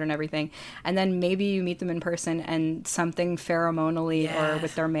and smart and everything, and then maybe you meet them in person and something pheromonally or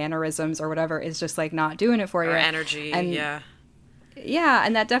with their mannerisms or whatever is just like not doing it for you. Or energy, Yeah,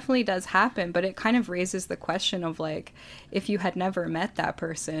 and that definitely does happen, but it kind of raises the question of like, if you had never met that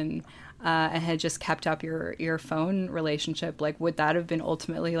person, and had just kept up your phone relationship, like, would that have been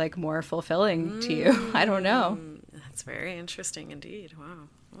ultimately like more fulfilling to you? I don't know. That's very interesting indeed. Wow.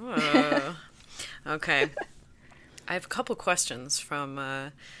 Whoa. Okay. I have a couple questions from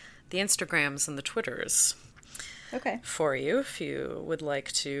the Instagrams and the Twitters. Okay. For you, if you would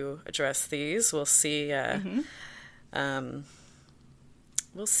like to address these. We'll see. We'll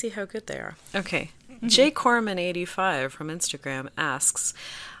see how good they are. Okay. J Corman 85 from Instagram asks,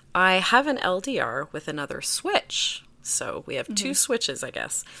 I have an LDR with another switch. So we have two switches, I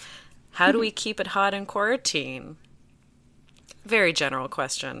guess. How do we keep it hot in quarantine? Very general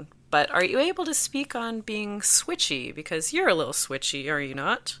question. But are you able to speak on being switchy? Because you're a little switchy, are you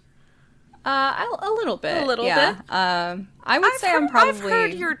not? A little bit. A little bit. I would say I'm probably... I've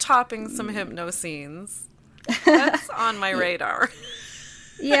heard you're topping some hypnoscenes. That's on my radar.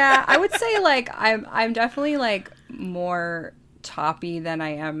 Yeah, I would say, like, I'm definitely, like, more toppy than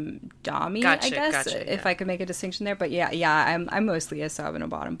I am dommy, I guess, if I could make a distinction there. But yeah, I'm mostly a sub and a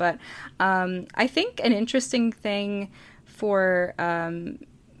bottom. But I think an interesting thing for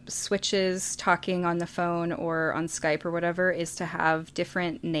switches talking on the phone or on Skype or whatever is to have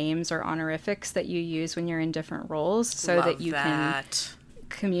different names or honorifics that you use when you're in different roles, so that you can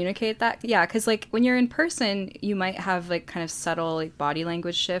communicate that. Yeah, because like when you're in person, you might have like kind of subtle like body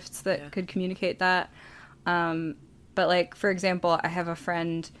language shifts that could communicate that. But like, for example, I have a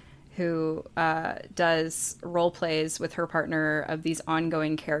friend who does role plays with her partner of these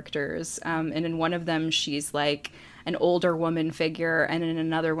ongoing characters, and in one of them she's like an older woman figure, and in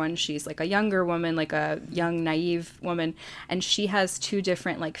another one she's like a younger woman, like a young naive woman, and she has two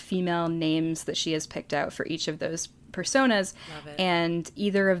different like female names that she has picked out for each of those personas. And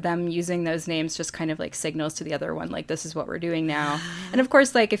either of them using those names just kind of like signals to the other one like, this is what we're doing now. And of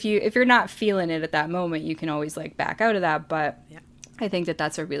course, like if you're not feeling it at that moment, you can always like back out of that, but I think that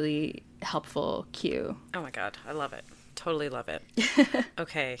that's a really helpful cue. Oh my god, I love it. Totally love it.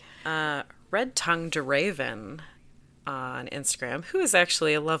 Okay. Red Tongued Raven on Instagram, who is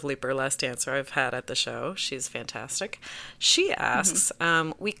actually a lovely burlesque dancer I've had at the show. She's fantastic. She asks,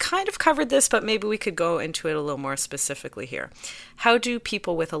 we kind of covered this, but maybe we could go into it a little more specifically here. How do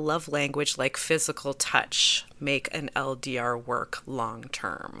people with a love language like physical touch make an LDR work long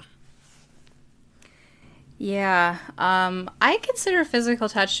term? Yeah, I consider physical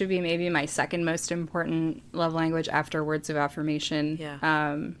touch to be maybe my second most important love language after words of affirmation.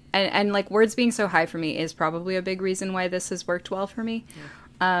 Yeah. And like words being so high for me is probably a big reason why this has worked well for me.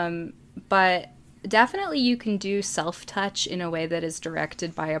 Yeah. But definitely you can do self-touch in a way that is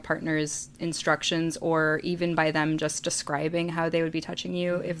directed by a partner's instructions, or even by them just describing how they would be touching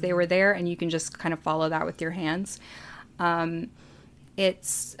you if they were there, and you can just kind of follow that with your hands.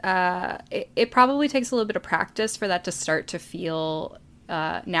 It probably takes a little bit of practice for that to start to feel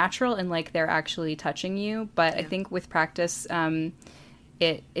natural and like they're actually touching you. But I think with practice,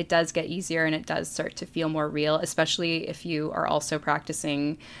 it does get easier, and it does start to feel more real, especially if you are also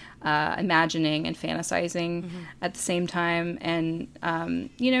practicing imagining and fantasizing at the same time. And,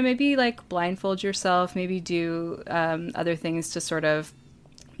 maybe like blindfold yourself, maybe do other things to sort of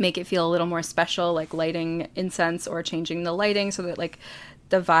make it feel a little more special, like lighting incense or changing the lighting so that like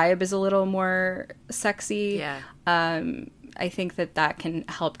the vibe is a little more sexy. Yeah. I think that can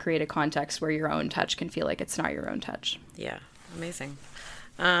help create a context where your own touch can feel like it's not your own touch. Yeah. Amazing.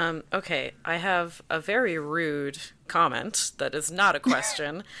 Okay. I have a very rude comment that is not a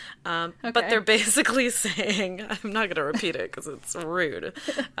question, but they're basically saying, I'm not going to repeat it because it's rude.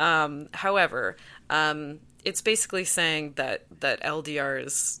 However, it's basically saying that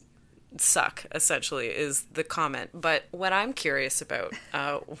LDRs suck, essentially, is the comment. But what I'm curious about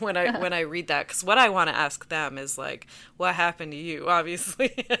when I read that, because what I want to ask them is like, what happened to you?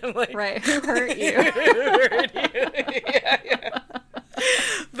 Obviously, like, right? Who hurt you? Who hurt you? Yeah.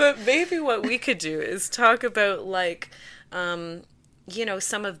 But maybe what we could do is talk about like, some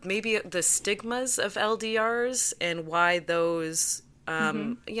of maybe the stigmas of LDRs and why those,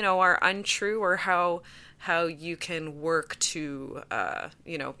 are untrue, or how you can work to,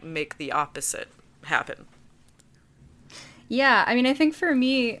 make the opposite happen. Yeah, I mean, I think for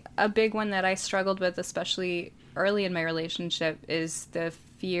me, a big one that I struggled with, especially early in my relationship, is the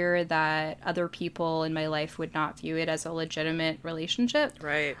fear that other people in my life would not view it as a legitimate relationship.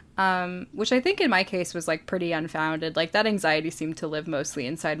 Right. Which I think in my case was like pretty unfounded. Like that anxiety seemed to live mostly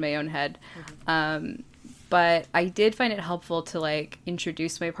inside my own head. But I did find it helpful to like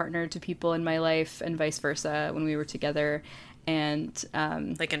introduce my partner to people in my life and vice versa when we were together. And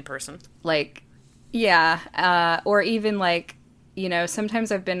like in person. Like, yeah. Or even like you know,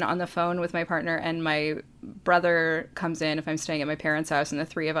 sometimes I've been on the phone with my partner and my brother comes in if I'm staying at my parents' house, and the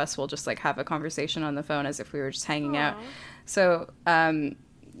three of us will just like have a conversation on the phone as if we were just hanging out. So,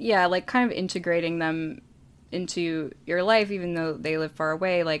 yeah, like kind of integrating them into your life, even though they live far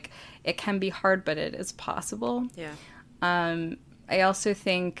away, like it can be hard, but it is possible. Yeah. I also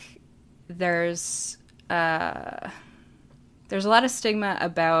think there's a lot of stigma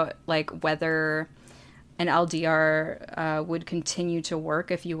about like whether an LDR would continue to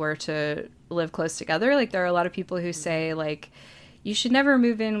work if you were to live close together. Like there are a lot of people who say like you should never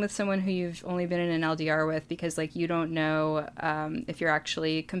move in with someone who you've only been in an LDR with because like you don't know if you're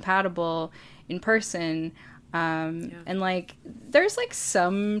actually compatible in person. And like there's like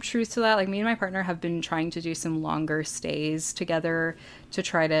some truth to that. Like me and my partner have been trying to do some longer stays together to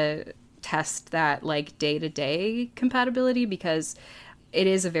try to test that like day-to-day compatibility, because it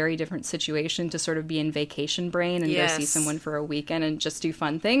is a very different situation to sort of be in vacation brain and go see someone for a weekend and just do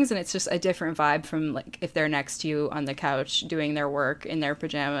fun things. And it's just a different vibe from like if they're next to you on the couch doing their work in their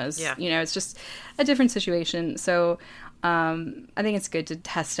pajamas. You know, it's just a different situation. So I think it's good to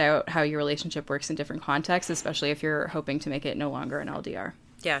test out how your relationship works in different contexts, especially if you're hoping to make it no longer an LDR.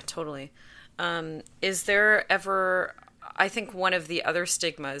 Yeah, totally. Is there ever... I think one of the other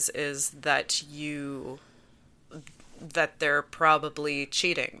stigmas is that they're probably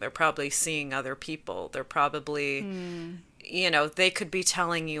cheating. They're probably seeing other people. They're probably, you know, they could be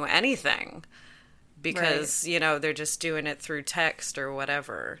telling you anything because, you know, they're just doing it through text or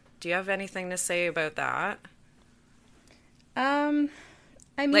whatever. Do you have anything to say about that? I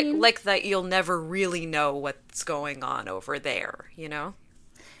mean... Like that you'll never really know what's going on over there, you know?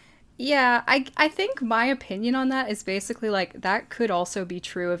 Yeah, I think my opinion on that is basically like that could also be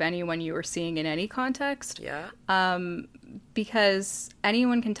true of anyone you were seeing in any context. Yeah. Because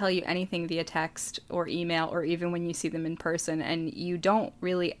anyone can tell you anything via text or email or even when you see them in person, and you don't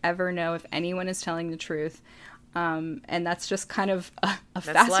really ever know if anyone is telling the truth. And that's just kind of a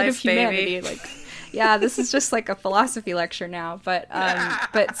facet life, of humanity. Baby. Like, yeah, this is just like a philosophy lecture now. But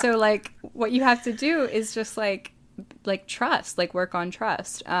so like what you have to do is just like trust, like work on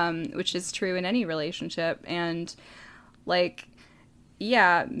trust, which is true in any relationship. And like,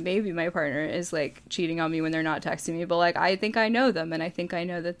 yeah, maybe my partner is like cheating on me when they're not texting me, but like I think I know them and I think I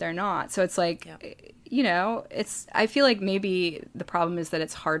know that they're not. So it's like, you know, I feel like maybe the problem is that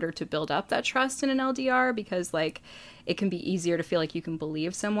it's harder to build up that trust in an LDR because like it can be easier to feel like you can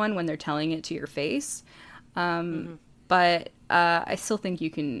believe someone when they're telling it to your face. But I still think you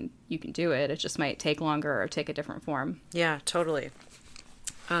can do it. It just might take longer or take a different form. Yeah, totally.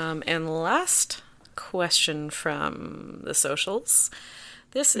 And last question from the socials.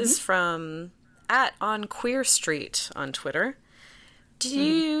 This is from @onqueerstreet on Twitter. Do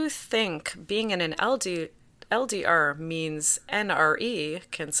you think being in an LDR means NRE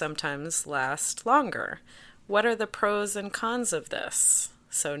can sometimes last longer? What are the pros and cons of this?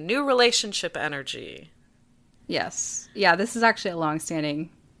 So new relationship energy. Yes. Yeah, this is actually a long-standing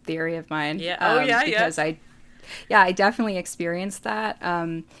theory of mine. Yeah. Because I definitely experienced that.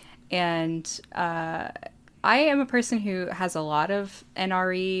 And I am a person who has a lot of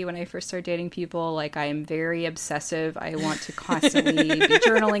NRE. When I first started dating people, like I am very obsessive. I want to constantly be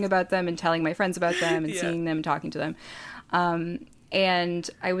journaling about them and telling my friends about them and seeing them and talking to them. And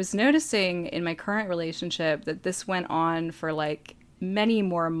I was noticing in my current relationship that this went on for like many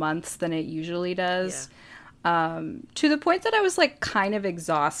more months than it usually does. To the point that I was like kind of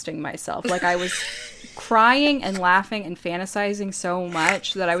exhausting myself. Like I was crying and laughing and fantasizing so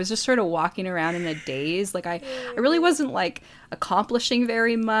much that I was just sort of walking around in a daze. Like I really wasn't like accomplishing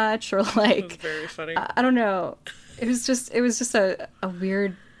very much or like, very funny. I don't know. It was just a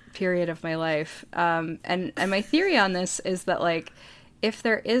weird period of my life. And my theory on this is that like, if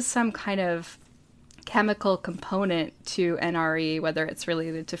there is some kind of chemical component to NRE, whether it's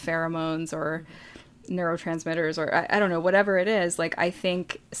related to pheromones or neurotransmitters or I don't know, whatever it is, like I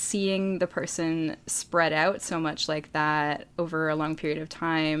think seeing the person spread out so much like that over a long period of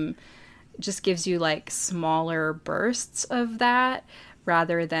time just gives you like smaller bursts of that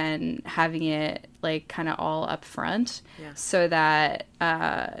rather than having it like kind of all up front, so that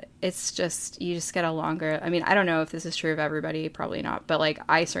it's just, you just get a longer, I mean, I don't know if this is true of everybody, probably not, but like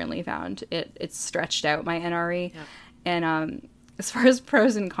I certainly found it's stretched out my NRE. And as far as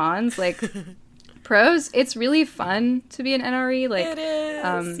pros and cons, like pros, it's really fun to be an NRE. Like it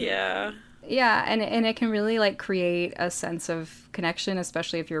is, yeah, and it can really like create a sense of connection,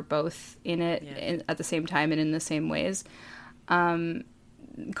 especially if you're both in it at the same time and in the same ways.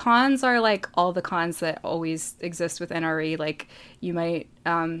 Cons are like all the cons that always exist with NRE. Like you might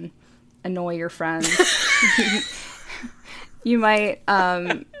annoy your friends. You might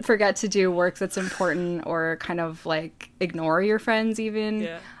forget to do work that's important or kind of like ignore your friends even.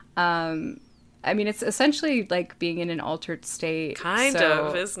 Yeah. I mean, it's essentially like being in an altered state. Kind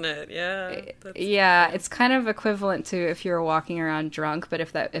of, isn't it? Yeah. Yeah, it's kind of equivalent to if you were walking around drunk, but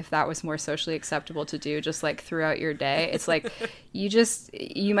if that was more socially acceptable to do just like throughout your day. It's like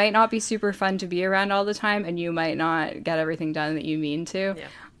you might not be super fun to be around all the time, and you might not get everything done that you mean to.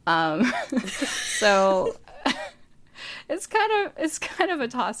 Yeah. So it's kind of a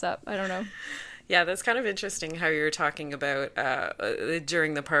toss up. I don't know. Yeah, that's kind of interesting how you're talking about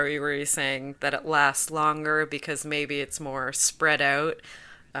during the part where you're saying that it lasts longer because maybe it's more spread out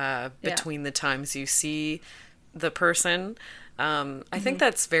between the times you see the person. I think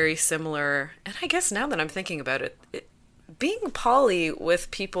that's very similar. And I guess now that I'm thinking about it, being poly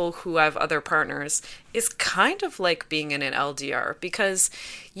with people who have other partners is kind of like being in an LDR because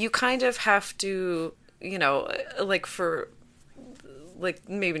you kind of have to, like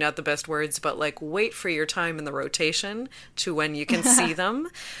maybe not the best words, but like wait for your time in the rotation to when you can see them.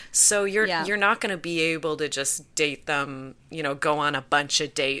 So you're not going to be able to just date them, go on a bunch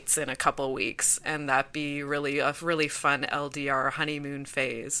of dates in a couple weeks and that be really a really fun LDR honeymoon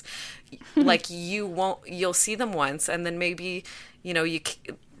phase. Like you'll see them once and then maybe,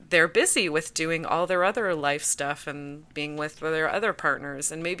 they're busy with doing all their other life stuff and being with their other partners.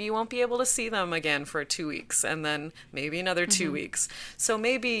 And maybe you won't be able to see them again for 2 weeks and then maybe another 2 weeks. So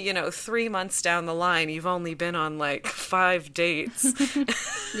maybe, 3 months down the line, you've only been on like 5 dates.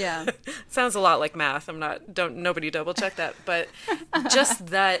 Yeah. Sounds a lot like math. Nobody double check that. But just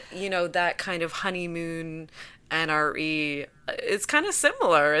that, that kind of honeymoon NRE, it's kind of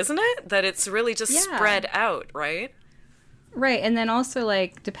similar, isn't it? That it's really just spread out, right? Right, and then also,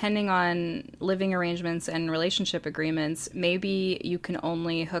 like, depending on living arrangements and relationship agreements, maybe you can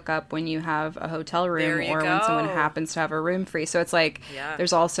only hook up when you have a hotel room or when someone happens to have a room free. So it's like,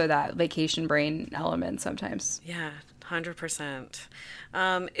 there's also that vacation brain element sometimes. Yeah, 100%.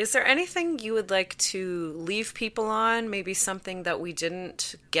 Is there anything you would like to leave people on? Maybe something that we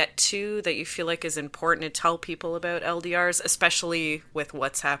didn't get to that you feel like is important to tell people about LDRs, especially with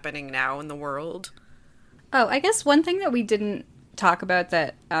what's happening now in the world? Oh, I guess one thing that we didn't talk about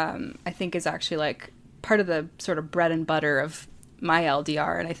that I think is actually like part of the sort of bread and butter of my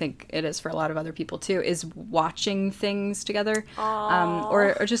LDR, and I think it is for a lot of other people too, is watching things together,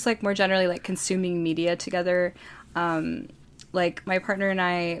 or just like more generally like consuming media together. Like my partner and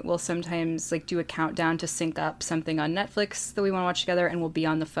I will sometimes like do a countdown to sync up something on Netflix that we want to watch together, and we'll be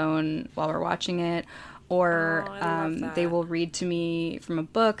on the phone while we're watching it. Or they will read to me from a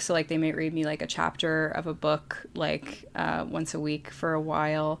book. So, like, they might read me, like, a chapter of a book, like, once a week for a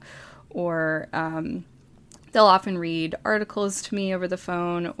while. Or they'll often read articles to me over the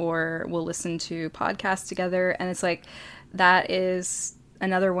phone, or we'll listen to podcasts together. And it's like, that is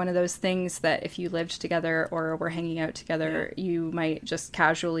another one of those things that if you lived together or were hanging out together, you might just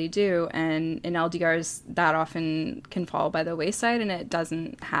casually do. And in LDRs, that often can fall by the wayside, and it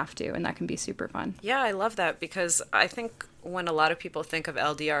doesn't have to, and that can be super fun. Yeah, I love that because I think when a lot of people think of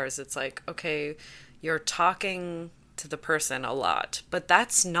LDRs, it's like, okay, you're talking to the person a lot, but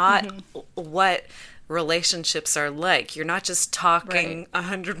that's not what relationships are like. You're not just talking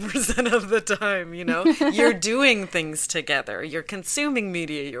 100% of the time, you're doing things together, you're consuming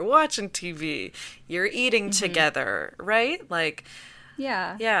media, you're watching TV, you're eating together, right? Like,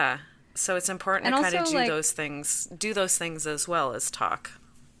 yeah, so it's important to kind of do those things as well as talk.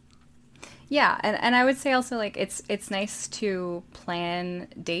 Yeah, and I would say also, like, it's nice to plan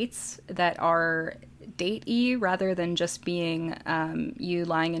dates that are date-y rather than just being you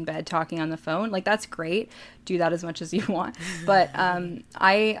lying in bed talking on the phone. Like, that's great. Do that as much as you want. But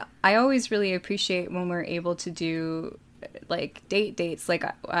I always really appreciate when we're able to do, like, dates. Like,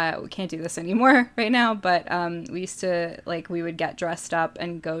 we can't do this anymore right now, but we used to, like, we would get dressed up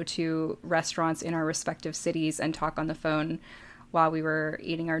and go to restaurants in our respective cities and talk on the phone while we were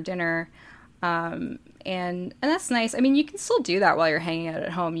eating our dinner. And that's nice. I mean, you can still do that while you're hanging out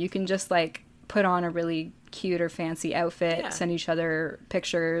at home. You can just, like, put on a really cute or fancy outfit, send each other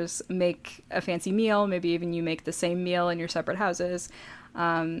pictures, make a fancy meal. Maybe even you make the same meal in your separate houses. Put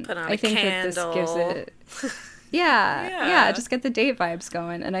on I a think candle. that this gives it... Yeah, just get the date vibes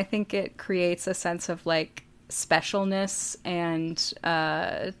going. And I think it creates a sense of, like, specialness and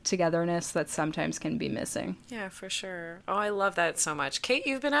togetherness that sometimes can be missing. Yeah, for sure. Oh, I love that so much. Kate,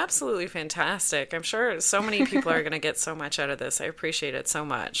 you've been absolutely fantastic. I'm sure so many people are going to get so much out of this. I appreciate it so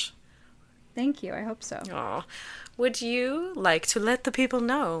much. Thank you. I hope so. Oh, would you like to let the people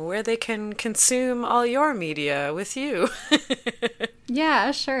know where they can consume all your media with you?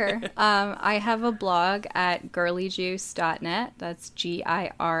 Yeah, sure. I have a blog at girlyjuice.net. That's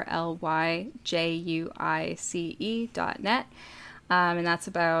GIRLYJUICE.net. And that's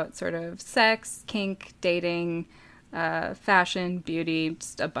about sort of sex, kink, dating, fashion, beauty,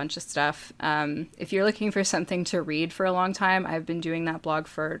 just a bunch of stuff. If you're looking for something to read for a long time, I've been doing that blog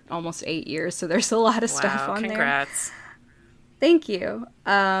for almost 8 years, so there's a lot of stuff on congrats. there. Thank you.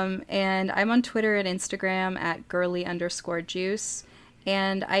 And I'm on Twitter and Instagram at girly_juice.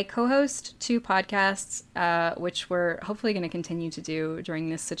 And I co-host 2 podcasts, which we're hopefully going to continue to do during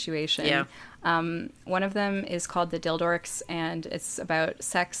this situation. Yeah. One of them is called The Dildorks, and it's about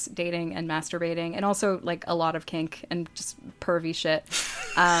sex, dating, and masturbating, and also like a lot of kink and just pervy shit.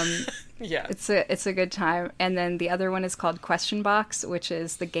 Yeah. It's a good time. And then the other one is called Question Box, which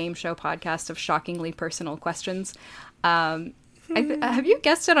is the game show podcast of shockingly personal questions. Have you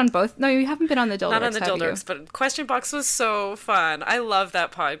guessed it on both? No, you haven't been on the Dildorks. Not on the Dildorks, but Question Box was so fun. I love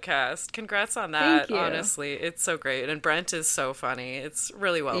that podcast. Congrats on that. Thank you. Honestly, it's so great, and Brent is so funny. It's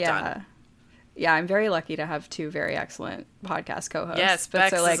really well done. Yeah, I'm very lucky to have 2 very excellent podcast co-hosts. Yes,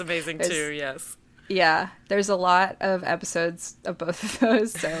 Bex is amazing too. Yes. Yeah, there's a lot of episodes of both of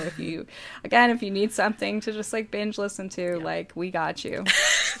those. So if you need something to just like binge listen to, like, we got you.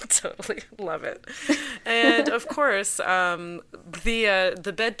 Totally love it. And of course,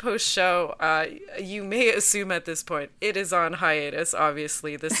 the Bedpost show, you may assume at this point it is on hiatus,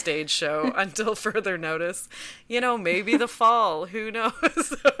 obviously, the stage show, until further notice. Maybe the fall, who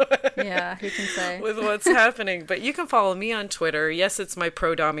knows? Yeah, who can say? With what's happening. But you can follow me on Twitter. Yes, it's my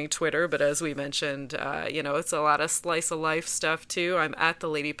pro-doming Twitter, but as we mentioned, it's a lot of slice of life stuff too. I'm at the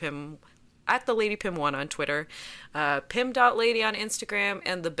Lady Pim 1 on Twitter, pim.lady on Instagram,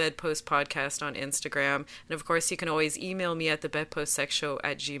 and the Bedpost Podcast on Instagram. And of course, you can always email me at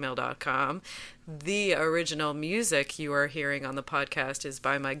thebedpostsexshow@gmail.com. The original music you are hearing on the podcast is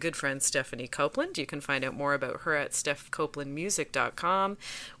by my good friend Stephanie Copeland. You can find out more about her at stephcopelandmusic.com.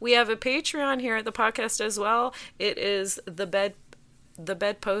 We have a Patreon here at the podcast as well. It is the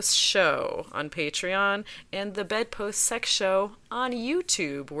Bedpost Show on Patreon and the Bedpost Sex Show on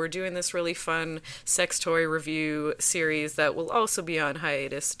YouTube. We're doing this really fun sex toy review series that will also be on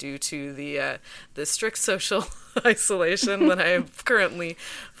hiatus due to the strict social isolation that I am currently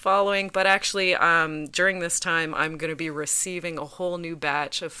following. But actually, during this time, I'm going to be receiving a whole new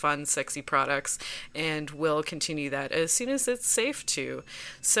batch of fun, sexy products, and will continue that as soon as it's safe to.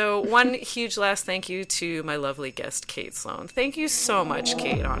 So one huge last thank you to my lovely guest, Kate Sloan. Thank you so much,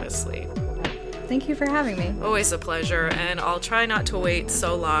 Kate, honestly. Thank you for having me. Always a pleasure, and I'll try not to wait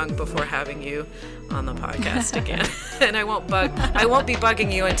so long before having you on the podcast again. And I won't be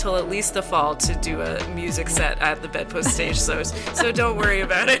bugging you until at least the fall to do a music set at the Bedpost stage, so don't worry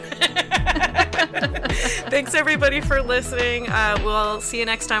about it. Thanks everybody for listening. We'll see you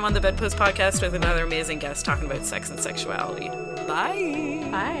next time on the Bedpost Podcast with another amazing guest talking about sex and sexuality. Bye.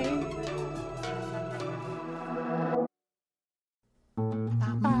 Bye.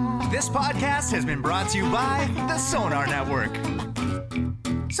 This podcast has been brought to you by the Sonar Network.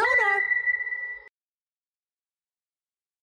 Sonar!